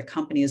work with a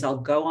company is I'll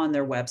go on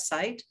their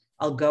website,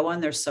 I'll go on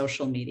their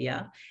social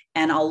media,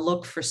 and I'll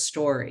look for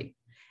story.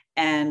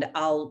 And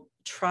I'll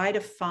try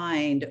to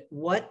find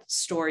what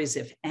stories,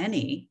 if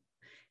any,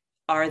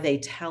 are they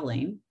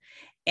telling?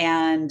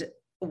 And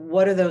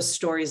what are those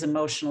stories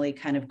emotionally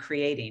kind of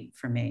creating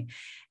for me?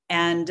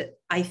 And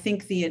I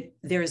think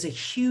there is a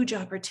huge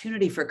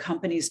opportunity for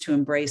companies to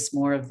embrace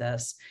more of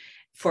this,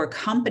 for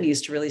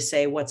companies to really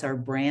say, what's our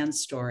brand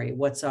story?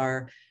 What's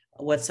our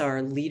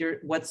leader?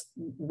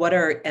 What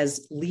are,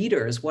 as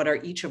leaders, what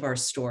are each of our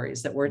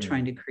stories that we're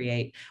trying to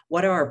create?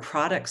 What are our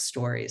product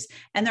stories?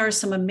 And there are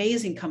some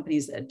amazing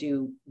companies that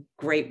do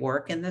great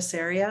work in this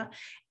area.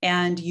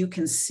 And you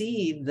can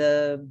see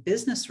the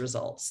business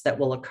results that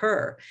will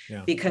occur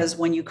because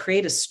when you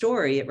create a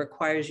story, it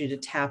requires you to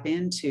tap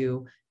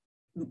into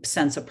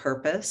sense of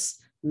purpose,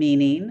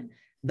 meaning,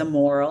 the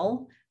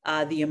moral,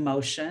 the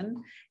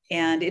emotion.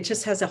 And it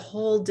just has a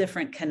whole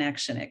different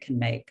connection it can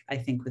make, I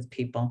think, with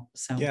people.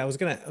 So yeah, I was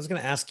gonna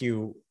ask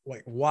you,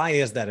 like, why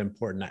is that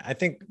important? I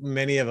think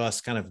many of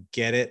us kind of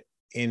get it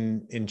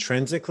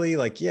intrinsically,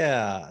 like,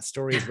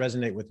 stories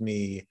resonate with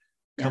me.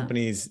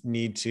 Companies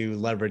need to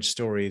leverage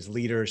stories.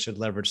 Leaders should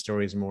leverage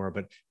stories more.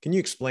 But can you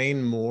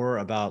explain more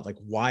about like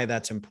why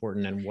that's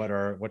important and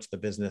what's the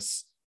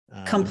business?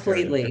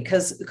 Completely,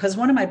 because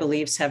one of my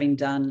beliefs, having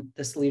done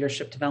this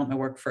leadership development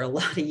work for a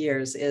lot of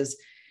years, is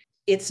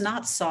it's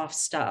not soft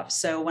stuff.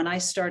 So when I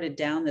started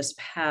down this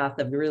path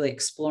of really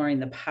exploring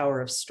the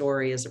power of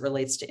story as it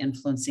relates to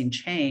influencing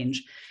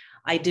change,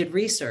 I did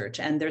research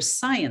and there's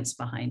science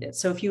behind it.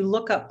 So if you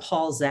look up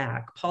Paul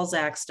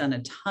Zak's done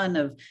a ton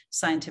of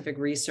scientific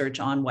research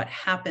on what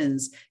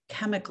happens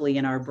chemically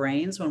in our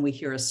brains when we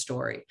hear a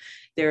story.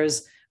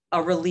 There's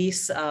a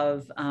release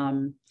of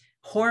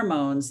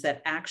hormones that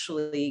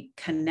actually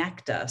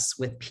connect us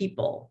with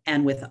people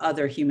and with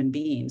other human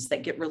beings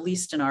that get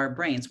released in our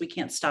brains. We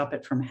can't stop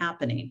it from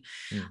happening.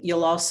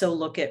 You'll also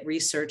look at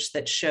research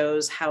that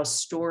shows how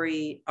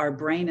our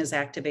brain is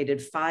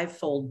activated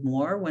 5-fold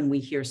more when we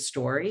hear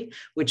story,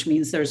 which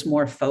means there's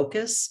more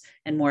focus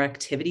and more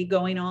activity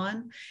going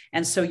on.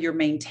 And so you're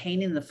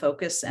maintaining the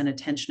focus and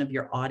attention of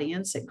your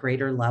audience at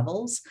greater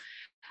levels.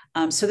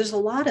 So there's a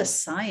lot of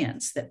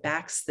science that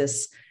backs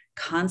this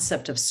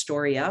concept of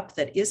story up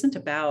that isn't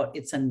about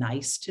it's a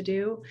nice to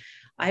do.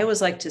 I always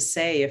like to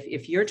say,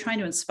 if you're trying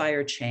to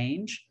inspire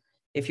change,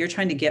 if you're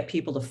trying to get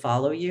people to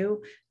follow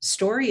you,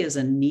 story is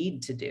a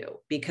need to do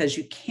because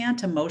you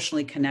can't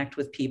emotionally connect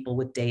with people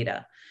with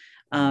data.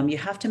 You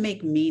have to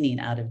make meaning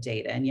out of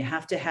data and you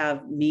have to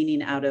have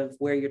meaning out of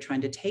where you're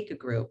trying to take a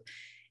group.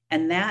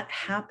 And that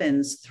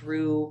happens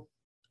through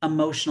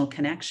emotional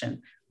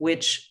connection,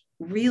 which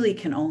really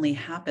can only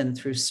happen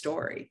through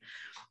story.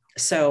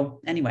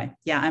 So anyway,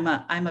 I'm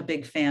a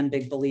big fan,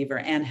 big believer,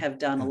 and have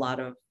done a lot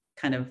of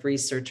kind of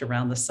research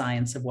around the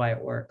science of why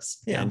it works.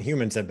 Yeah. And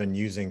humans have been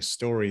using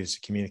stories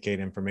to communicate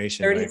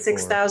information.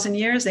 36,000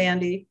 years,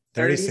 Andy.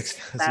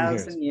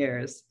 36,000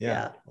 years.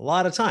 Yeah. A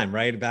lot of time,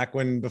 right?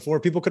 Before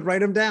people could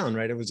write them down,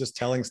 right? It was just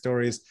telling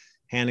stories,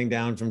 handing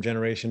down from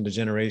generation to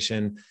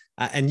generation.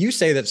 And you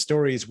say that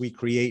stories we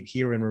create,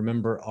 hear, and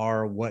remember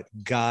are what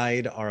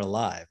guide our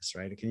lives,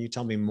 right? Can you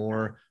tell me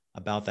more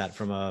about that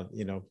from a,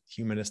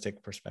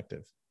 humanistic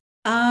perspective?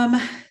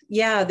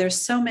 Yeah, there's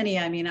so many.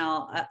 I mean,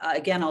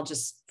 I'll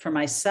just, for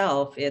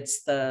myself,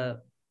 I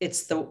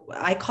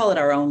call it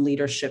our own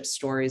leadership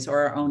stories or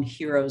our own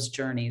heroes'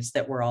 journeys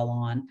that we're all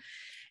on.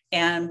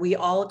 And we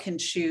all can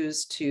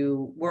choose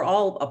we're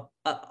all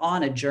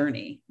on a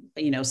journey.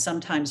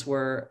 Sometimes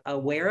we're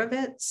aware of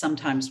it,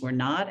 sometimes we're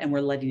not, and we're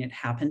letting it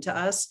happen to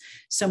us.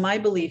 So my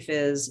belief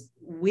is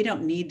we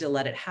don't need to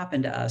let it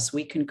happen to us.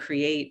 We can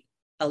create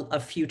a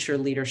future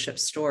leadership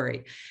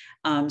story.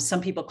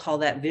 Some people call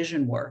that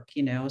vision work,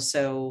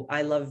 so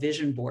I love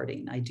vision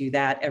boarding. I do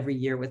that every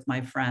year with my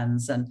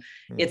friends, and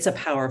it's a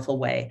powerful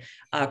way.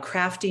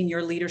 Crafting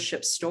your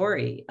leadership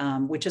story,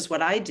 which is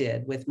what I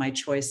did with my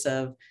choice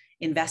of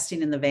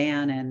investing in the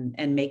van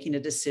and making a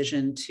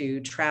decision to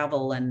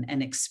travel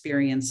and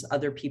experience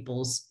other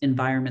people's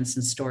environments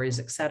and stories,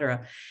 et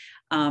cetera.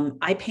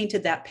 I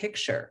painted that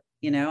picture,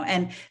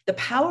 and the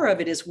power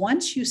of it is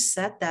once you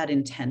set that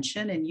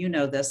intention,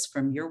 and this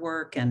from your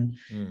work and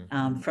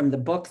from the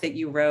book that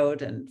you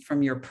wrote and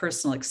from your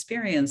personal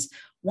experience,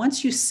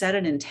 once you set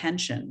an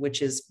intention,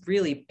 which is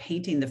really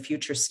painting the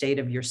future state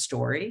of your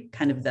story,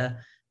 kind of the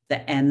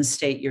end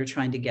state you're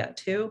trying to get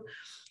to,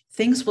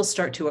 things will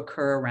start to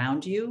occur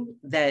around you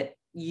that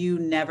you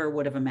never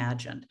would have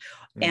imagined.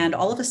 And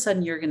all of a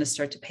sudden, you're going to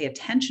start to pay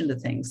attention to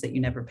things that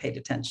you never paid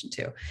attention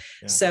to.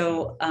 Yeah.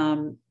 So,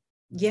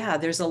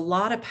 there's a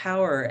lot of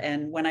power.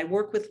 And when I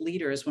work with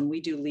leaders, when we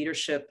do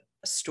leadership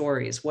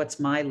stories, what's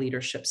my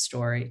leadership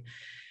story?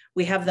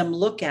 We have them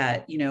look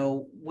at,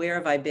 where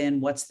have I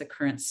been? What's the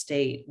current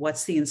state?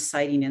 What's the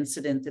inciting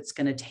incident that's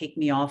going to take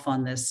me off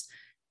on this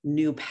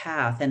new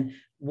path? And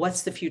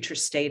what's the future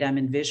state I'm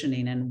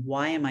envisioning, and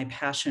why am I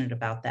passionate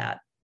about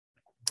that?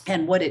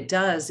 And what it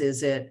does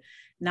is it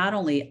not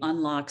only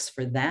unlocks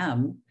for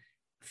them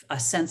a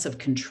sense of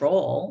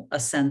control, a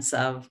sense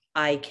of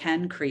I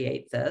can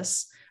create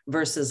this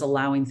versus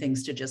allowing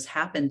things to just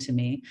happen to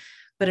me,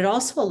 but it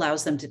also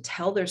allows them to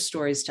tell their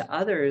stories to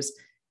others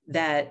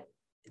that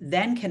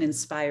then can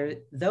inspire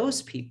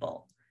those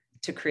people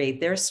to create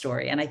their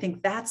story. And I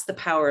think that's the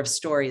power of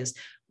stories.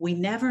 We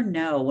never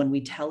know when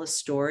we tell a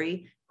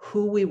story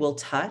who we will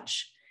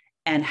touch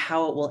and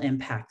how it will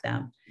impact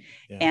them.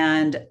 Yeah.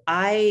 And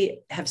I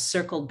have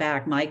circled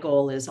back. My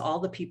goal is all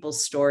the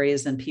people's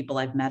stories and people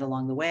I've met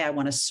along the way, I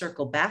want to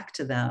circle back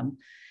to them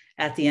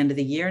at the end of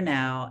the year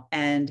now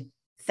and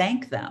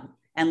thank them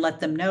and let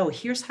them know,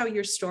 here's how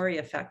your story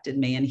affected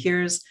me and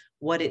here's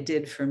what it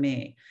did for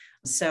me.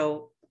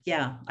 So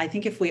yeah, I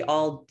think if we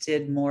all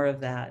did more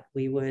of that,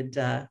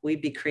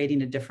 we'd be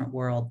creating a different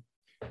world.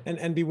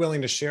 And be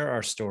willing to share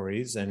our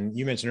stories. And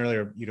you mentioned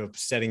earlier,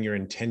 setting your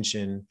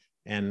intention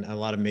and a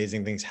lot of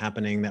amazing things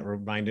happening. That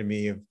reminded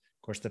me of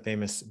course, the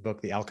famous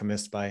book, The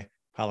Alchemist by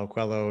Paulo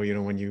Coelho.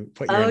 When you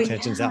put your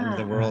intentions out into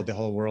the world, the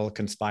whole world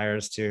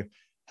conspires to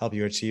help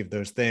you achieve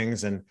those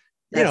things. And,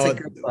 that's a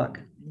good book.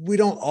 We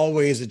don't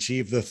always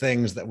achieve the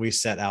things that we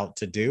set out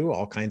to do.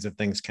 All kinds of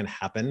things can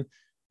happen,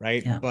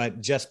 right? Yeah. But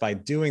just by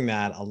doing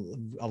that,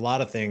 a lot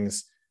of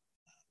things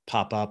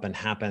pop up and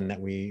happen that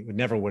we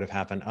never would have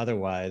happened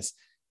otherwise.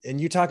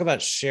 And you talk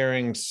about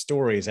sharing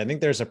stories. I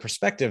think there's a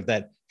perspective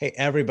that, hey,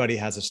 everybody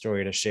has a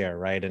story to share,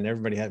 right?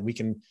 And we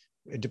can,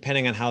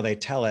 depending on how they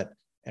tell it,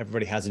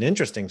 everybody has an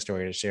interesting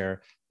story to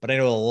share. But I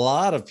know a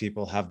lot of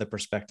people have the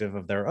perspective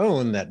of their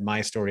own that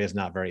my story is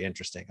not very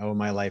interesting. Oh,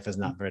 my life has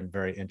not been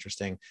very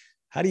interesting.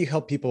 How do you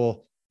help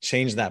people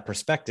change that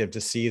perspective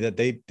to see that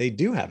they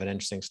do have an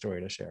interesting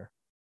story to share?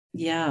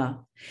 Yeah,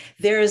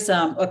 there's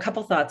a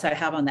couple thoughts I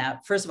have on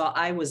that. First of all,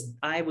 I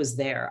was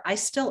there. I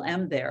still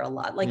am there a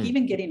lot. Like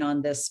even getting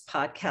on this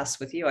podcast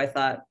with you, I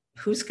thought,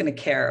 who's going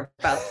to care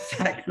about the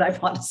fact that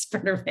I've on a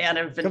Sprinter van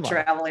and been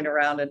traveling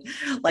around and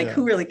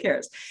who really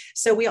cares?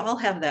 So we all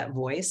have that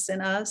voice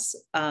in us.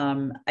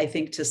 I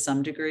think to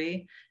some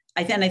degree,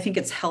 I think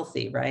it's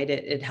healthy, right?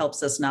 It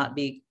helps us not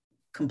be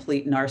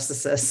complete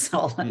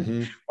narcissists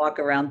and walk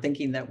around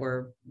thinking that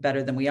we're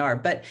better than we are.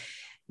 But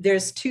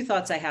there's two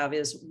thoughts I have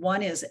is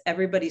one is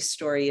everybody's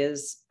story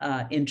is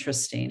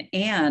interesting,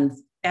 and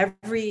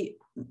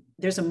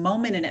there's a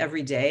moment in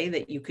every day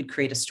that you could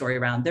create a story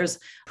around. There's a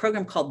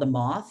program called The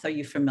Moth. Are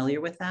you familiar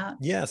with that?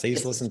 Yes, I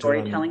used to listen to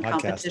it on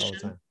podcasts all the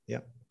time. Yeah.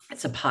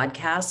 It's a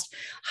podcast.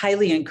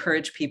 Highly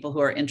encourage people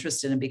who are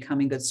interested in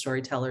becoming good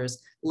storytellers,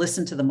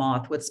 listen to The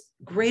Moth. What's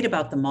great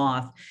about The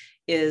Moth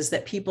is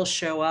that people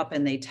show up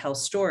and they tell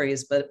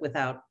stories, but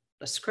without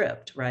a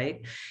script,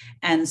 right?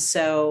 And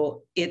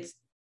so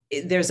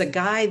there's a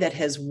guy that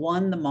has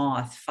won The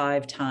Moth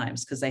 5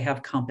 times because they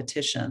have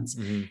competitions.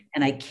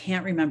 And I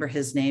can't remember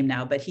his name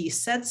now, but he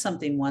said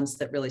something once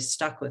that really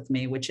stuck with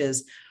me, which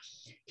is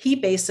he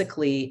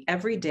basically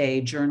every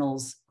day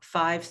journals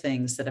 5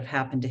 things that have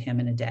happened to him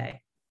in a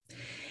day.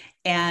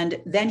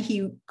 And then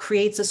he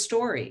creates a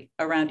story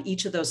around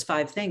each of those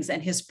 5 things.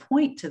 And his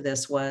point to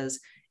this was,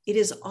 it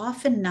is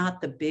often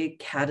not the big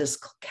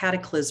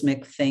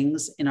cataclysmic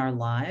things in our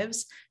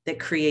lives that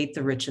create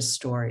the richest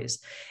stories.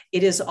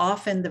 It is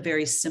often the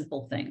very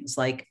simple things,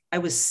 like I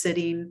was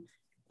sitting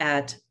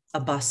at a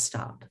bus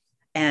stop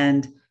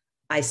and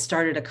I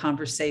started a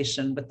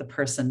conversation with the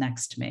person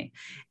next to me.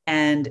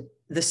 And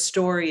the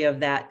story of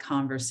that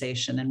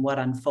conversation and what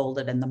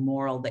unfolded and the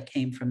moral that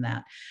came from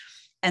that.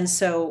 And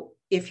so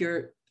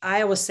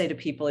I always say to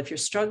people, if you're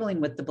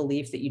struggling with the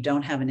belief that you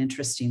don't have an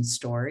interesting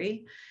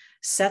story,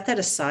 set that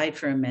aside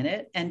for a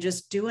minute and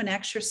just do an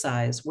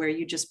exercise where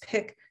you just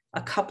pick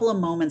a couple of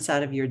moments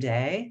out of your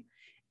day.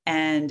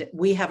 And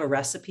we have a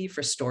recipe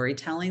for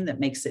storytelling that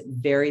makes it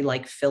very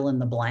like fill in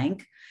the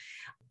blank,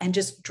 and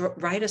just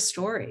write a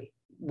story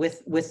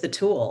with the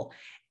tool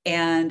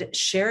and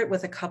share it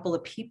with a couple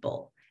of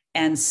people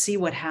and see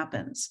what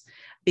happens.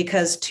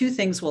 Because 2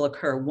 things will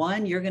occur.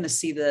 One, you're going to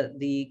see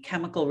the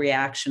chemical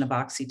reaction of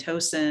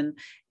oxytocin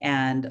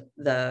and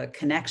the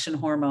connection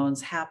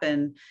hormones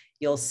happen.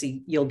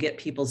 You'll get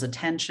people's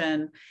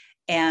attention,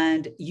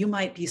 and you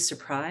might be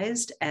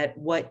surprised at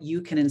what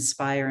you can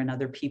inspire in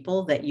other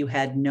people that you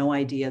had no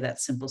idea that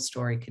simple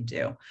story could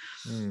do.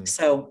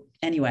 So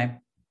anyway,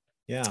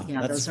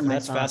 those are my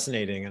thoughts.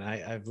 Fascinating. And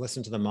I've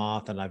listened to The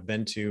Moth, and I've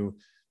been to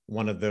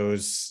one of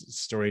those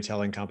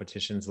storytelling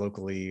competitions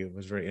locally. It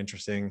was very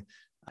interesting.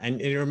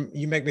 And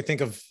you make me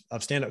think of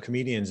stand-up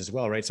comedians as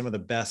well, right? Some of the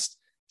best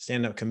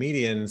stand-up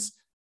comedians,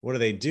 what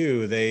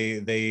do?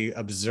 They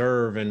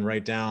observe and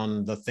write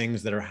down the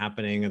things that are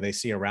happening and they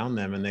see around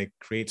them, and they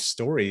create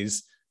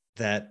stories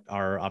that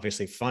are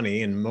obviously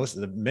funny. And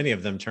many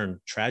of them turn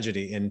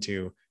tragedy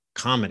into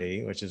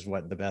comedy, which is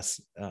what the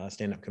best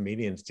stand-up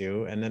comedians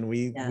do. And then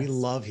we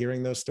love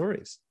hearing those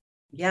stories.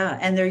 Yeah.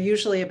 And they're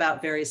usually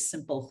about very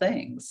simple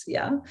things.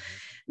 Yeah.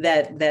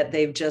 That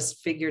they've just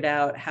figured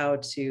out how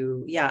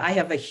to. Yeah. I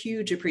have a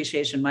huge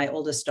appreciation. My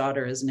oldest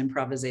daughter is an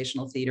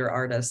improvisational theater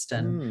artist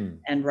and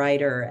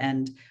writer.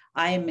 And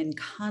I am in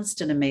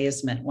constant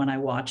amazement when I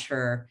watch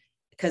her,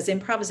 because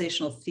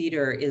improvisational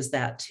theater is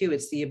that too.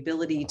 It's the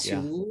ability to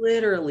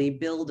literally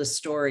build a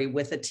story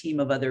with a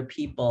team of other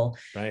people,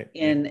 right,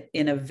 in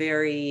a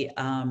very,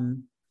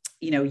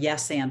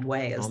 yes and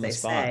way, as they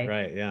say.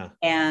 Right. Yeah.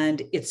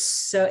 And it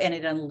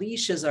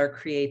unleashes our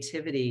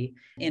creativity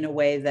in a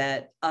way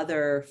that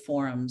other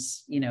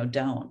forums,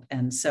 don't.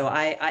 And so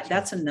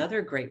that's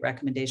another great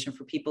recommendation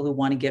for people who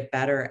want to get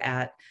better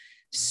at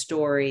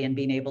story and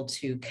being able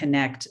to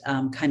connect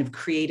kind of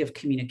creative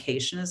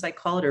communication, as I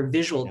call it, or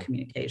visual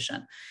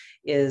communication,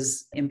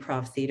 is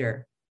improv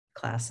theater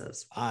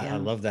classes. I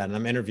love that. And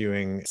I'm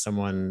interviewing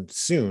someone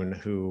soon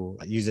who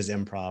uses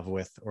improv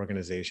with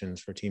organizations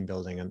for team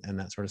building and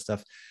that sort of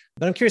stuff.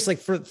 But I'm curious, like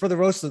for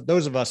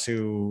those of us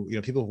who,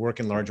 people who work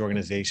in large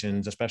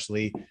organizations,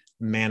 especially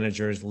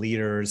managers,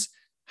 leaders,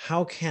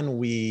 how can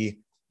we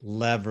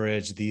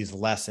leverage these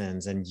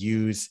lessons and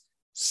use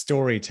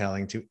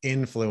storytelling to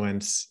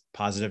influence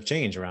positive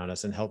change around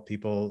us and help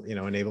people,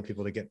 enable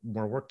people to get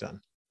more work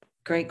done?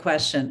 Great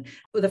question.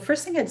 Well, the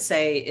first thing I'd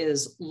say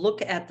is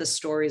look at the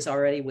stories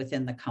already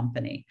within the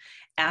company.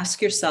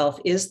 Ask yourself,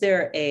 is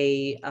there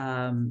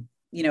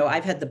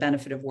I've had the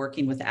benefit of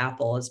working with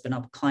Apple. It's been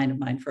a client of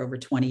mine for over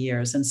 20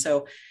 years. And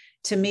so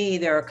to me,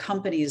 there are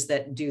companies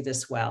that do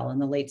this well.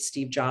 And the late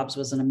Steve Jobs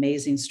was an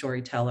amazing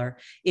storyteller.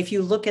 If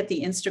you look at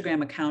the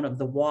Instagram account of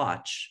the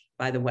watch,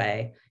 by the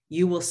way,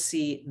 you will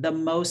see the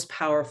most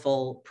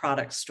powerful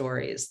product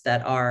stories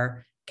that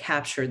are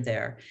captured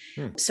there.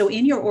 So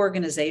in your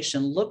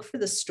organization, look for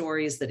the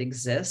stories that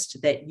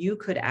exist that you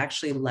could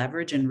actually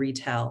leverage and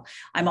retell.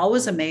 I'm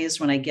always amazed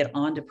when I get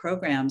onto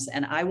programs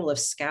and I will have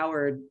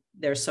scoured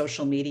their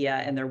social media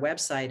and their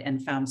website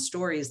and found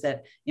stories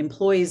that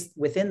employees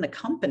within the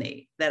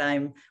company that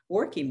I'm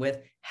working with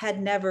had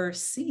never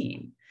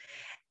seen.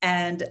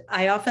 And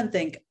I often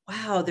think,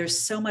 wow, there's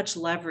so much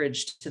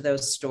leverage to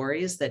those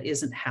stories that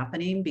isn't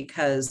happening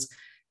because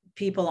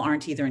people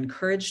aren't either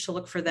encouraged to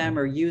look for them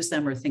or use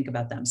them or think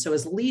about them. So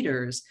as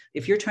leaders,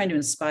 if you're trying to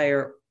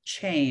inspire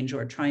change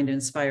or trying to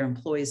inspire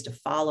employees to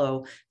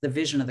follow the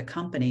vision of the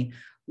company,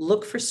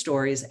 look for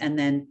stories and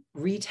then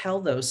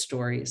retell those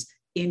stories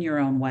in your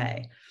own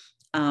way.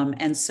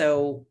 And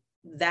so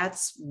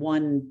that's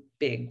one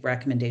big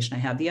recommendation I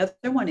have. The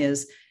other one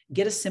is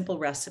get a simple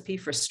recipe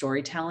for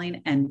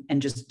storytelling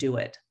and just do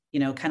it.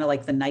 Kind of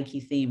like the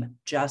Nike theme,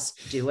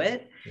 just do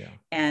it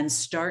and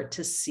start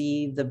to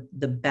see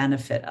the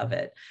benefit of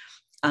it.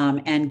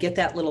 And get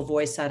that little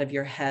voice out of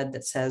your head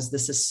that says,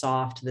 this is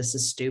soft, this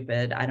is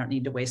stupid, I don't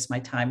need to waste my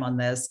time on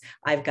this.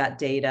 I've got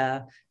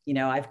data,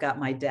 I've got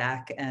my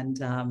deck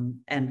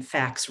and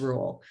facts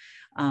rule.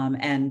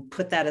 And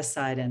put that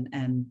aside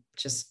and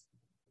just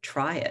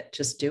try it,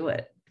 just do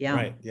it. Yeah.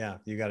 Right. Yeah.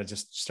 You got to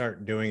just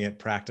start doing it,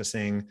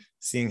 practicing,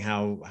 seeing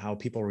how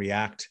people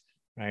react,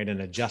 right,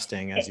 and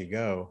adjusting as you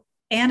go.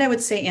 And I would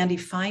say, Andy,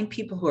 find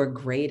people who are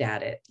great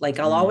at it. Like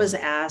I'll always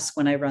ask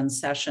when I run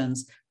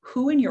sessions,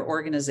 who in your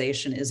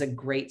organization is a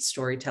great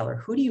storyteller?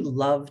 Who do you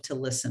love to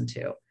listen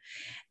to?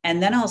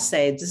 And then I'll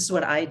say, this is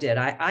what I did.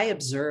 I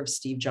observed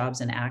Steve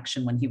Jobs in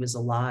action when he was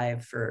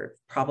alive for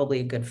probably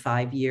a good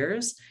 5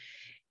 years,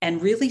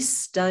 and really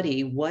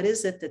study what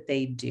is it that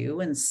they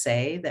do and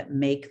say that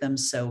make them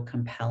so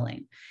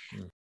compelling.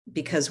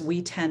 Because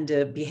we tend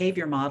to,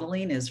 behavior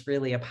modeling is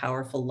really a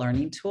powerful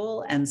learning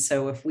tool. And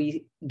so if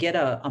we get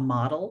a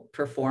model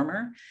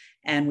performer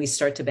and we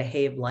start to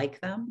behave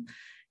like them,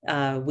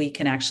 we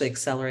can actually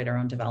accelerate our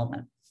own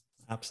development.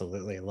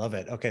 Absolutely. Love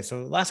it. Okay.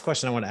 So last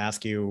question I want to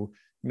ask you,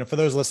 for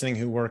those listening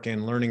who work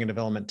in learning and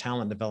development,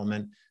 talent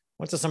development,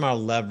 what's to somehow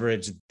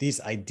leverage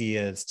these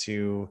ideas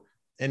to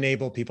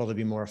enable people to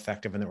be more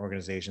effective in their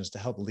organizations, to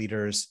help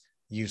leaders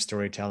use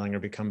storytelling or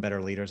become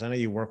better leaders? I know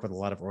you work with a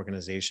lot of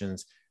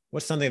organizations.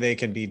 What's something they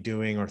can be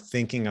doing or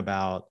thinking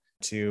about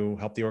to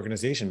help the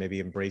organization maybe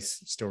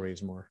embrace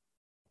stories more?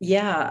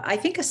 Yeah, I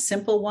think a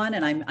simple one,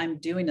 and I'm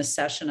doing a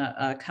session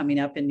coming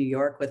up in New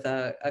York with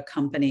a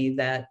company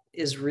that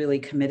is really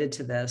committed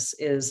to this,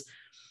 is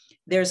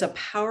there's a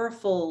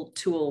powerful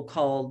tool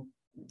called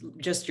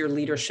just your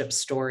leadership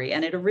story.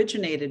 And it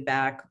originated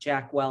back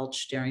Jack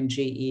Welch during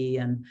GE.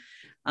 And,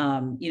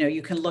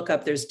 you can look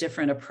up, there's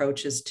different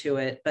approaches to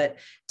it. But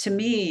to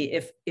me,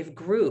 if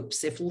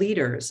groups, if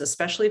leaders,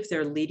 especially if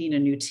they're leading a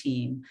new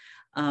team,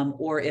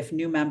 or if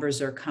new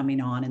members are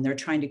coming on and they're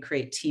trying to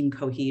create team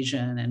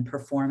cohesion and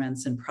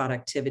performance and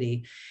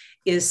productivity,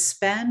 is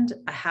spend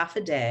a half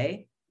a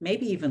day,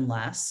 maybe even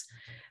less,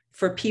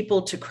 for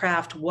people to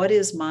craft, what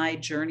is my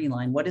journey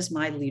line? What is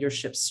my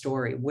leadership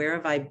story? Where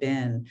have I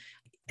been?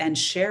 And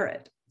share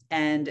it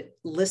and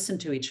listen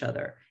to each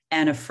other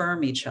and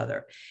affirm each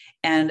other.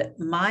 And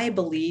my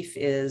belief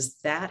is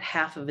that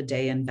half of a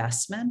day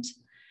investment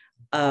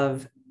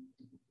of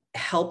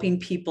helping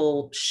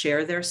people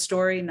share their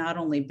story not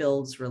only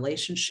builds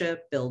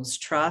relationship, builds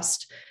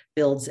trust,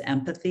 builds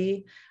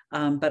empathy,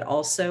 but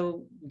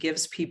also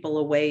gives people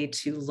a way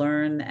to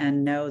learn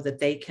and know that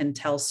they can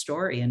tell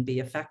story and be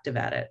effective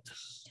at it.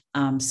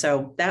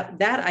 So that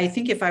I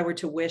think, if I were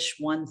to wish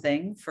one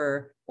thing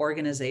for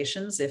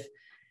organizations,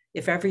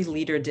 if every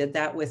leader did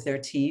that with their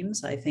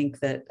teams, I think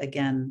that,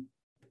 again,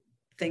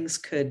 things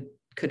could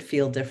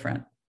feel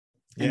different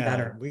and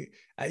better.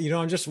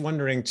 I'm just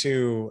wondering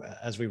too,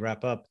 as we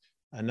wrap up,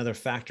 another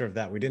factor of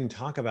that we didn't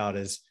talk about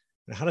is,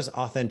 how does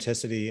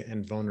authenticity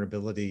and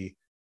vulnerability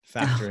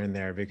factor in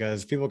there?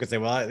 Because people could say,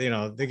 well,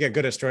 they get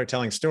good at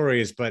telling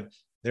stories, but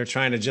they're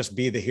trying to just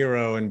be the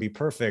hero and be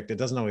perfect. It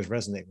doesn't always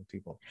resonate with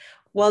people.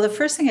 Well, the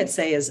first thing I'd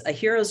say is, a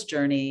hero's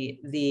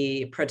journey,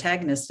 the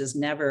protagonist is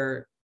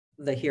never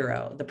the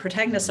hero. The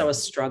protagonist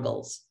always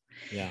struggles.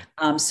 Yeah.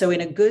 So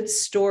in a good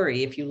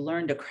story, if you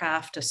learn to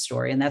craft a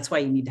story, and that's why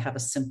you need to have a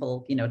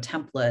simple,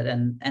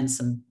 template and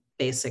some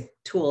basic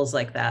tools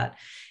like that,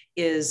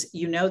 is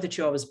that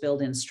you always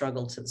build in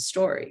struggle to the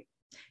story,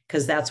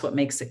 because that's what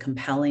makes it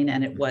compelling,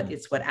 and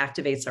it's what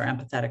activates our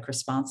empathetic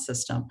response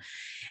system.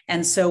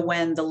 And so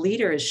when the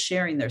leader is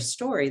sharing their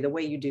story, the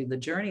way you do the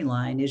journey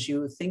line is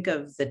you think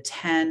of the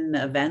 10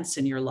 events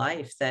in your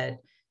life that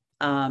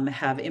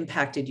have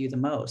impacted you the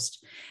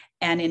most.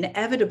 And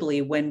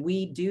inevitably, when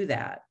we do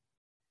that,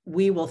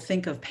 we will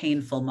think of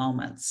painful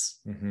moments,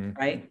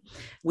 right?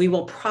 We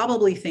will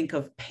probably think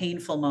of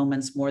painful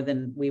moments more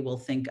than we will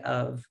think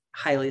of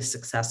highly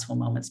successful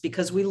moments,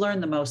 because we learn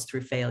the most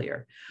through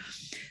failure.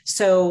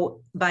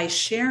 So by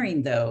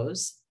sharing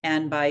those,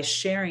 and by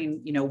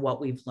sharing, what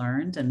we've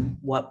learned and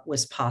what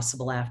was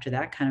possible after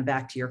that, kind of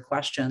back to your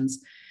questions,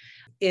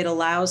 it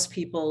allows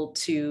people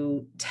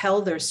to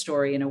tell their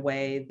story in a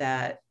way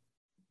that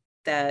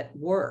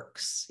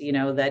works,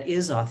 that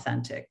is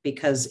authentic,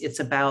 because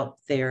it's about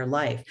their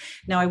life.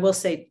 Now, I will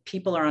say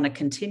people are on a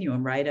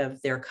continuum, right,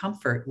 of their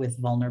comfort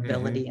with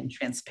vulnerability and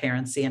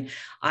transparency. And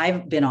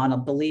I've been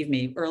believe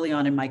me, early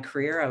on in my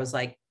career, I was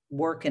like,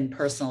 work and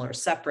personal are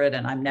separate,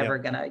 and I'm never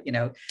gonna,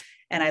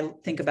 and I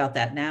think about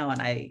that now,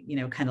 and I,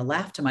 kind of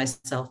laugh to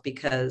myself,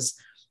 because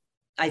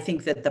I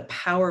think that the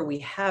power we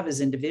have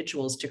as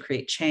individuals to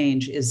create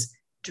change is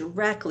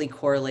directly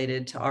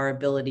correlated to our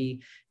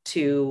ability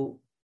to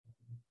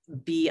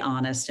be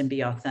honest and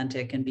be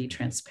authentic and be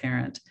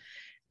transparent.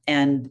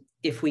 And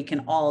if we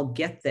can all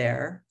get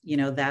there,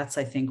 that's,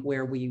 I think,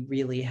 where we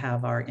really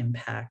have our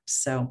impact.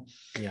 So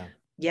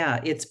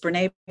it's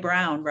Brene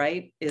Brown,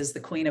 right, is the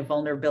queen of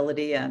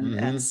vulnerability.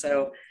 And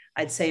so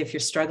I'd say, if you're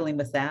struggling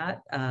with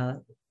that,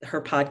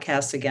 her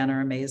podcasts, again,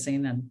 are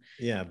amazing.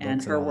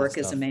 And her work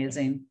is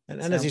amazing.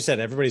 And as you said,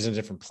 everybody's in a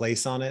different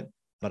place on it.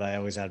 But I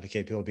always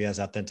advocate people be as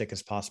authentic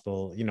as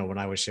possible. When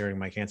I was sharing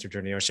my cancer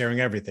journey, I was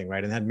sharing everything,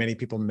 right? And had many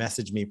people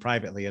message me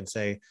privately and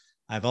say,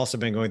 I've also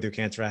been going through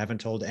cancer. I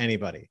haven't told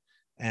anybody.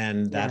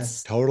 And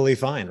that's totally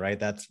fine, right?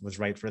 That was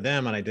right for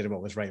them. And I did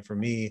what was right for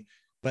me.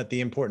 But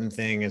the important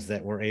thing is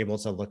that we're able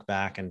to look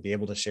back and be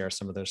able to share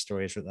some of those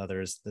stories with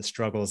others, the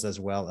struggles as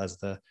well as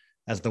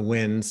the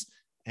wins.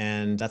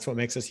 And that's what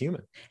makes us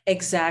human.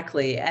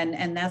 Exactly.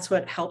 And that's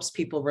what helps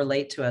people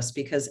relate to us,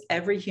 because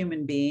every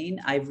human being,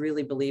 I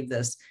really believe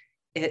this,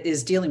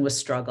 is dealing with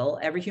struggle.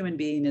 Every human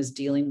being is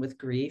dealing with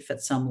grief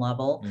at some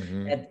level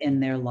in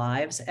their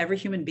lives. Every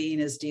human being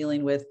is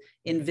dealing with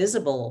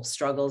invisible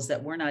struggles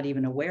that we're not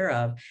even aware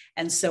of.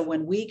 And so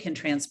when we can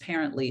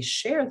transparently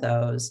share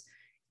those,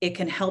 it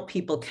can help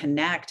people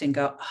connect and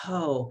go,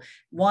 oh,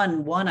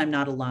 one, I'm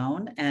not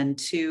alone. And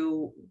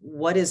two,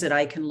 what is it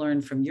I can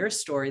learn from your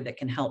story that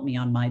can help me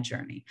on my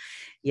journey?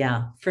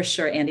 Yeah, for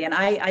sure, Andy. And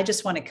I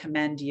just want to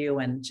commend you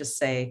and just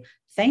say,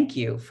 thank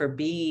you for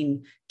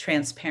being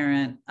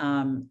transparent.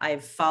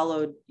 I've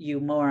followed you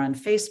more on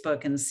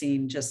Facebook and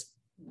seen just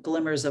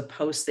glimmers of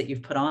posts that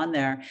you've put on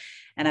there.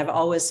 And I've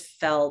always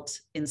felt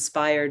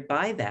inspired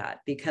by that,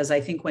 because I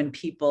think when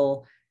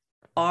people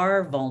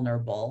are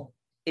vulnerable,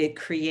 it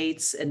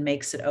creates and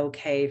makes it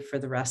okay for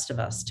the rest of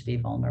us to be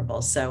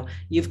vulnerable. So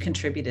you've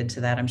contributed to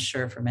that, I'm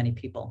sure, for many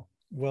people.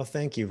 Well,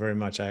 thank you very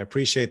much. I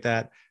appreciate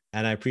that.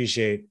 And I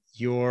appreciate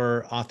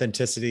your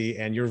authenticity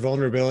and your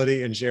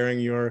vulnerability in sharing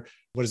your,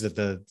 what is it,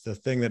 the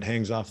thing that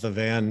hangs off the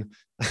van,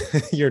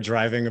 your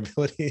driving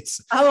abilities.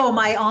 Oh,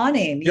 my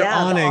awning. Your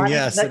awning,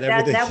 yes.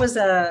 That was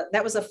a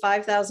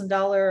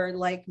 $5,000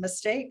 like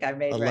mistake I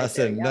made. A right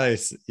lesson. there.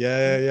 Nice.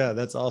 Yeah.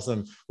 That's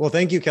awesome. Well,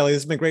 thank you, Kelly.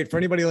 This has been great. For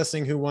anybody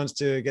listening who wants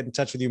to get in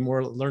touch with you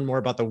more, learn more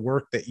about the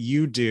work that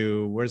you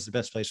do, where's the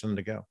best place for them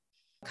to go?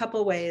 A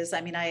couple of ways.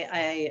 I mean,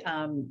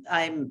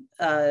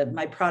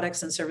 my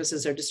products and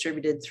services are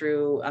distributed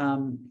through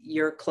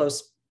your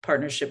close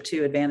partnership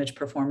to Advantage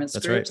Performance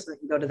Group. Right. So they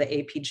can go to the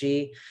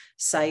APG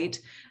site.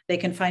 They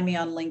can find me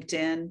on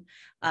LinkedIn,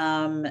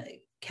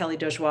 Kelly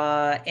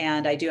Dojois,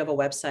 and I do have a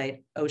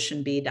website,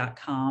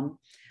 oceanbee.com,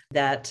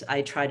 that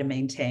I try to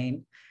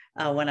maintain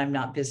when I'm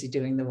not busy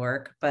doing the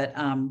work. But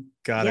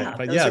got it.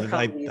 But yeah,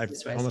 I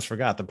almost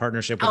forgot the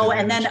partnership. With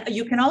and then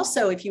you can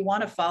also, if you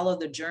want to follow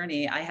the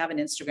journey, I have an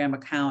Instagram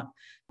account,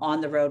 On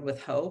the Road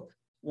with Hope,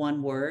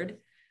 one word,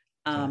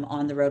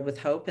 On the Road with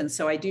Hope. And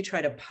so I do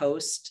try to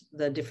post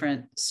the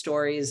different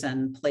stories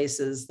and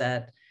places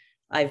that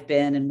I've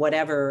been and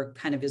whatever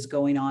kind of is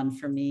going on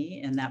for me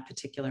in that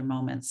particular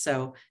moment.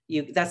 So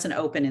that's an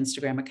open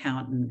Instagram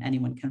account and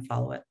anyone can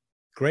follow it.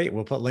 Great.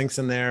 We'll put links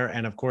in there.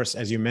 And of course,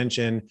 as you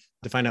mentioned,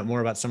 to find out more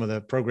about some of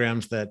the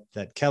programs that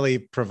Kelly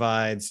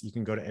provides, you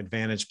can go to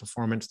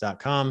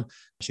advantageperformance.com.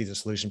 She's a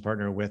solution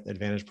partner with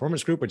Advantage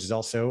Performance Group, which is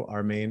also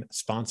our main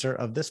sponsor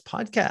of this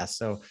podcast.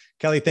 So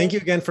Kelly, thank you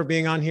again for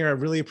being on here. I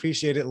really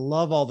appreciate it.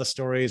 Love all the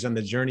stories and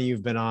the journey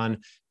you've been on.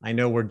 I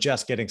know we're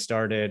just getting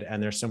started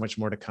and there's so much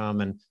more to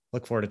come, and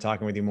look forward to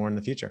talking with you more in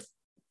the future.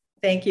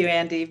 Thank you,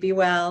 Andy. Be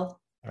well. All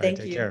right, Thank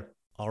take you. care.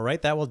 All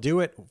right, that will do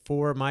it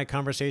for my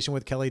conversation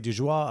with Kelly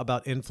Dojois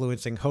about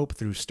influencing hope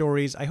through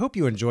stories. I hope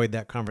you enjoyed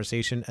that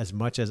conversation as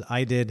much as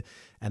I did,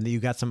 and that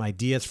you got some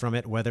ideas from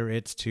it, whether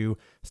it's to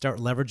start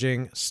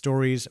leveraging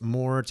stories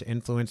more to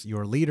influence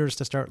your leaders,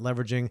 to start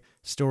leveraging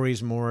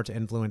stories more to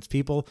influence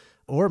people,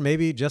 or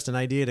maybe just an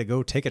idea to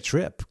go take a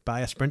trip, buy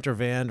a Sprinter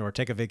van or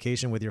take a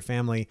vacation with your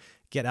family,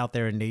 get out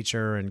there in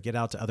nature and get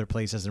out to other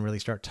places and really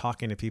start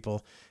talking to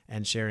people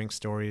and sharing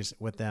stories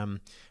with them.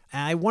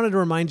 I wanted to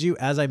remind you,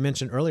 as I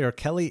mentioned earlier,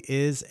 Kelly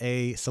is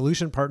a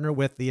solution partner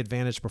with the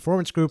Advantage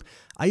Performance Group.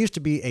 I used to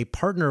be a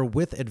partner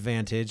with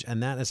Advantage,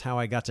 and that is how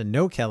I got to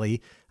know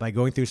Kelly, by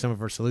going through some of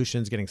her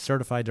solutions, getting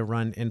certified to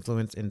run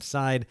Influence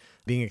Inside,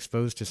 being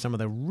exposed to some of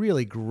the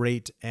really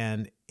great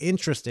and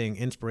interesting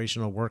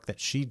inspirational work that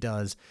she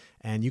does.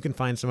 And you can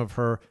find some of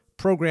her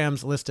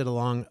programs listed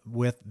along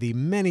with the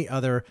many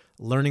other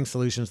learning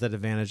solutions that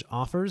Advantage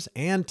offers,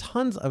 and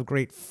tons of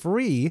great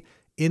free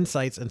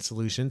insights and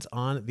solutions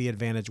on the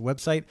Advantage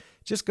website.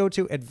 Just go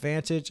to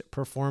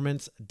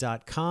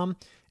advantageperformance.com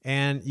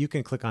and you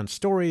can click on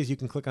stories, you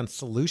can click on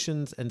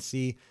solutions and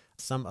see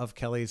some of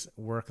Kelly's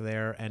work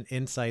there, and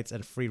insights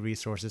and free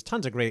resources,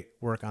 tons of great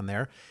work on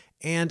there.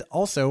 And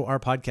also, our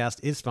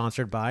podcast is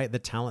sponsored by the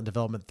Talent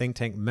Development Think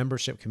Tank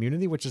membership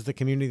community, which is the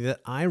community that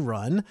I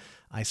run.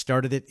 I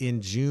started it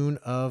in June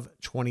of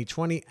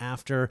 2020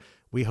 after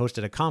we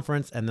hosted a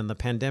conference, and then the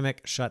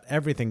pandemic shut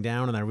everything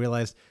down, and I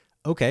realized,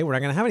 okay, we're not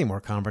going to have any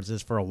more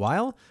conferences for a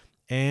while,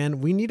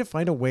 and we need to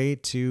find a way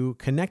to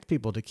connect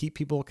people, to keep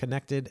people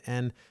connected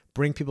and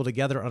bring people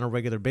together on a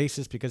regular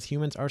basis, because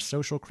humans are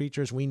social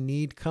creatures. We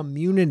need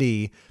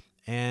community.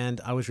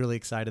 And I was really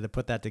excited to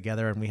put that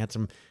together. And we had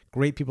some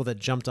great people that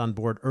jumped on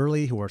board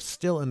early who are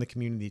still in the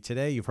community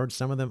today. You've heard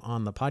some of them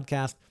on the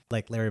podcast,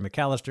 like Larry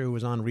McAllister, who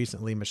was on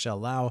recently, Michelle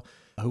Lau,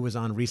 who was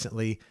on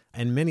recently,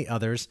 and many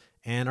others.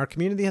 And our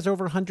community has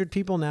over 100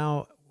 people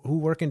now who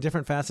work in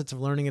different facets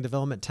of learning and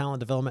development, talent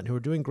development, who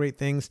are doing great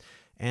things.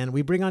 And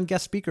we bring on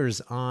guest speakers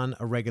on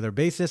a regular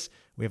basis.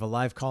 We have a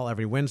live call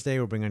every Wednesday.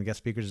 We'll bring on guest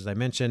speakers, as I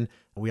mentioned.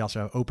 We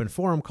also have open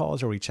forum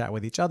calls where we chat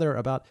with each other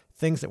about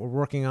things that we're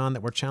working on,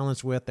 that we're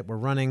challenged with, that we're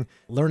running,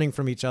 learning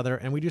from each other.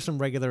 And we do some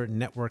regular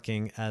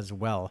networking as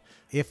well.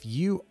 If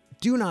you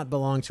do not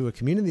belong to a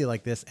community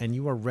like this and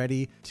you are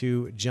ready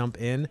to jump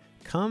in,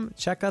 come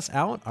check us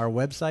out. Our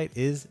website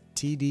is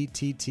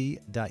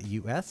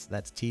tdtt.us.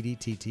 That's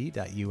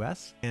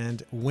tdtt.us.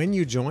 And when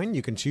you join,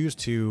 you can choose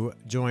to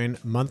join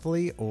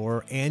monthly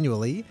or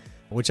annually.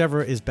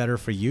 Whichever is better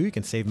for you. You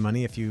can save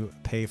money if you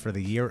pay for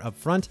the year up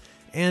front,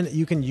 and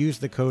you can use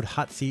the code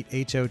HOTSEAT,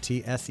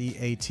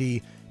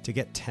 HOTSEAT, to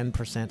get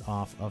 10%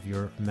 off of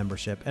your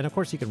membership. And of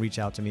course, you can reach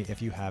out to me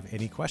if you have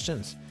any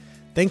questions.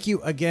 Thank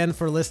you again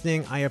for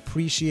listening. I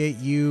appreciate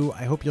you.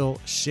 I hope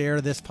you'll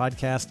share this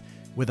podcast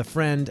with a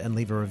friend and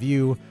leave a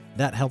review.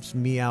 That helps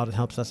me out. It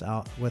helps us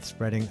out with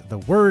spreading the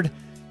word.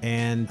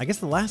 And I guess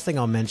the last thing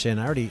I'll mention,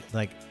 I already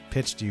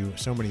pitched you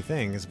so many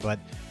things, but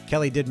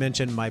Kelly did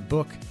mention my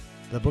book.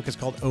 The book is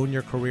called Own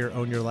Your Career,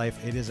 Own Your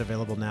Life. It is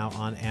available now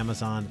on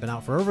Amazon. Been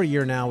out for over a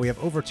year now. We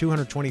have over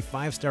 220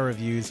 5-star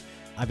reviews.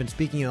 I've been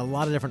speaking in a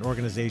lot of different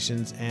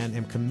organizations and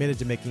am committed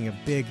to making a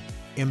big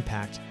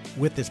impact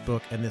with this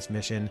book and this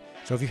mission.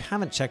 So if you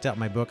haven't checked out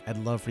my book, I'd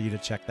love for you to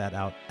check that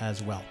out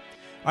as well.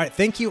 All right,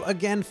 thank you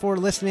again for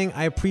listening.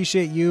 I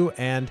appreciate you,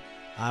 and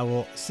I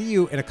will see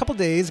you in a couple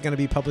days. Going to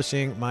be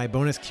publishing my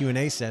bonus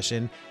Q&A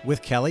session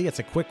with Kelly. It's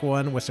a quick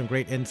one with some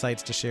great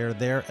insights to share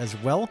there as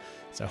well.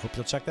 So I hope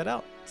you'll check that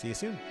out. See you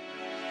soon.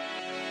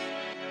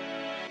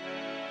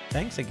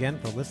 Thanks again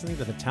for listening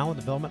to the Talent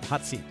Development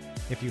Hot Seat.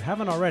 If you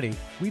haven't already,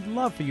 we'd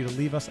love for you to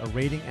leave us a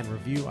rating and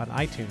review on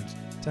iTunes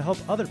to help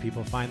other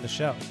people find the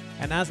show.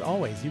 And as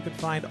always, you can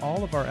find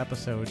all of our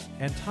episodes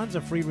and tons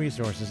of free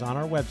resources on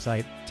our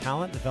website,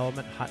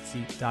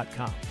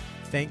 talentdevelopmenthotseat.com.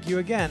 Thank you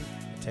again.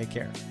 Take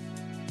care.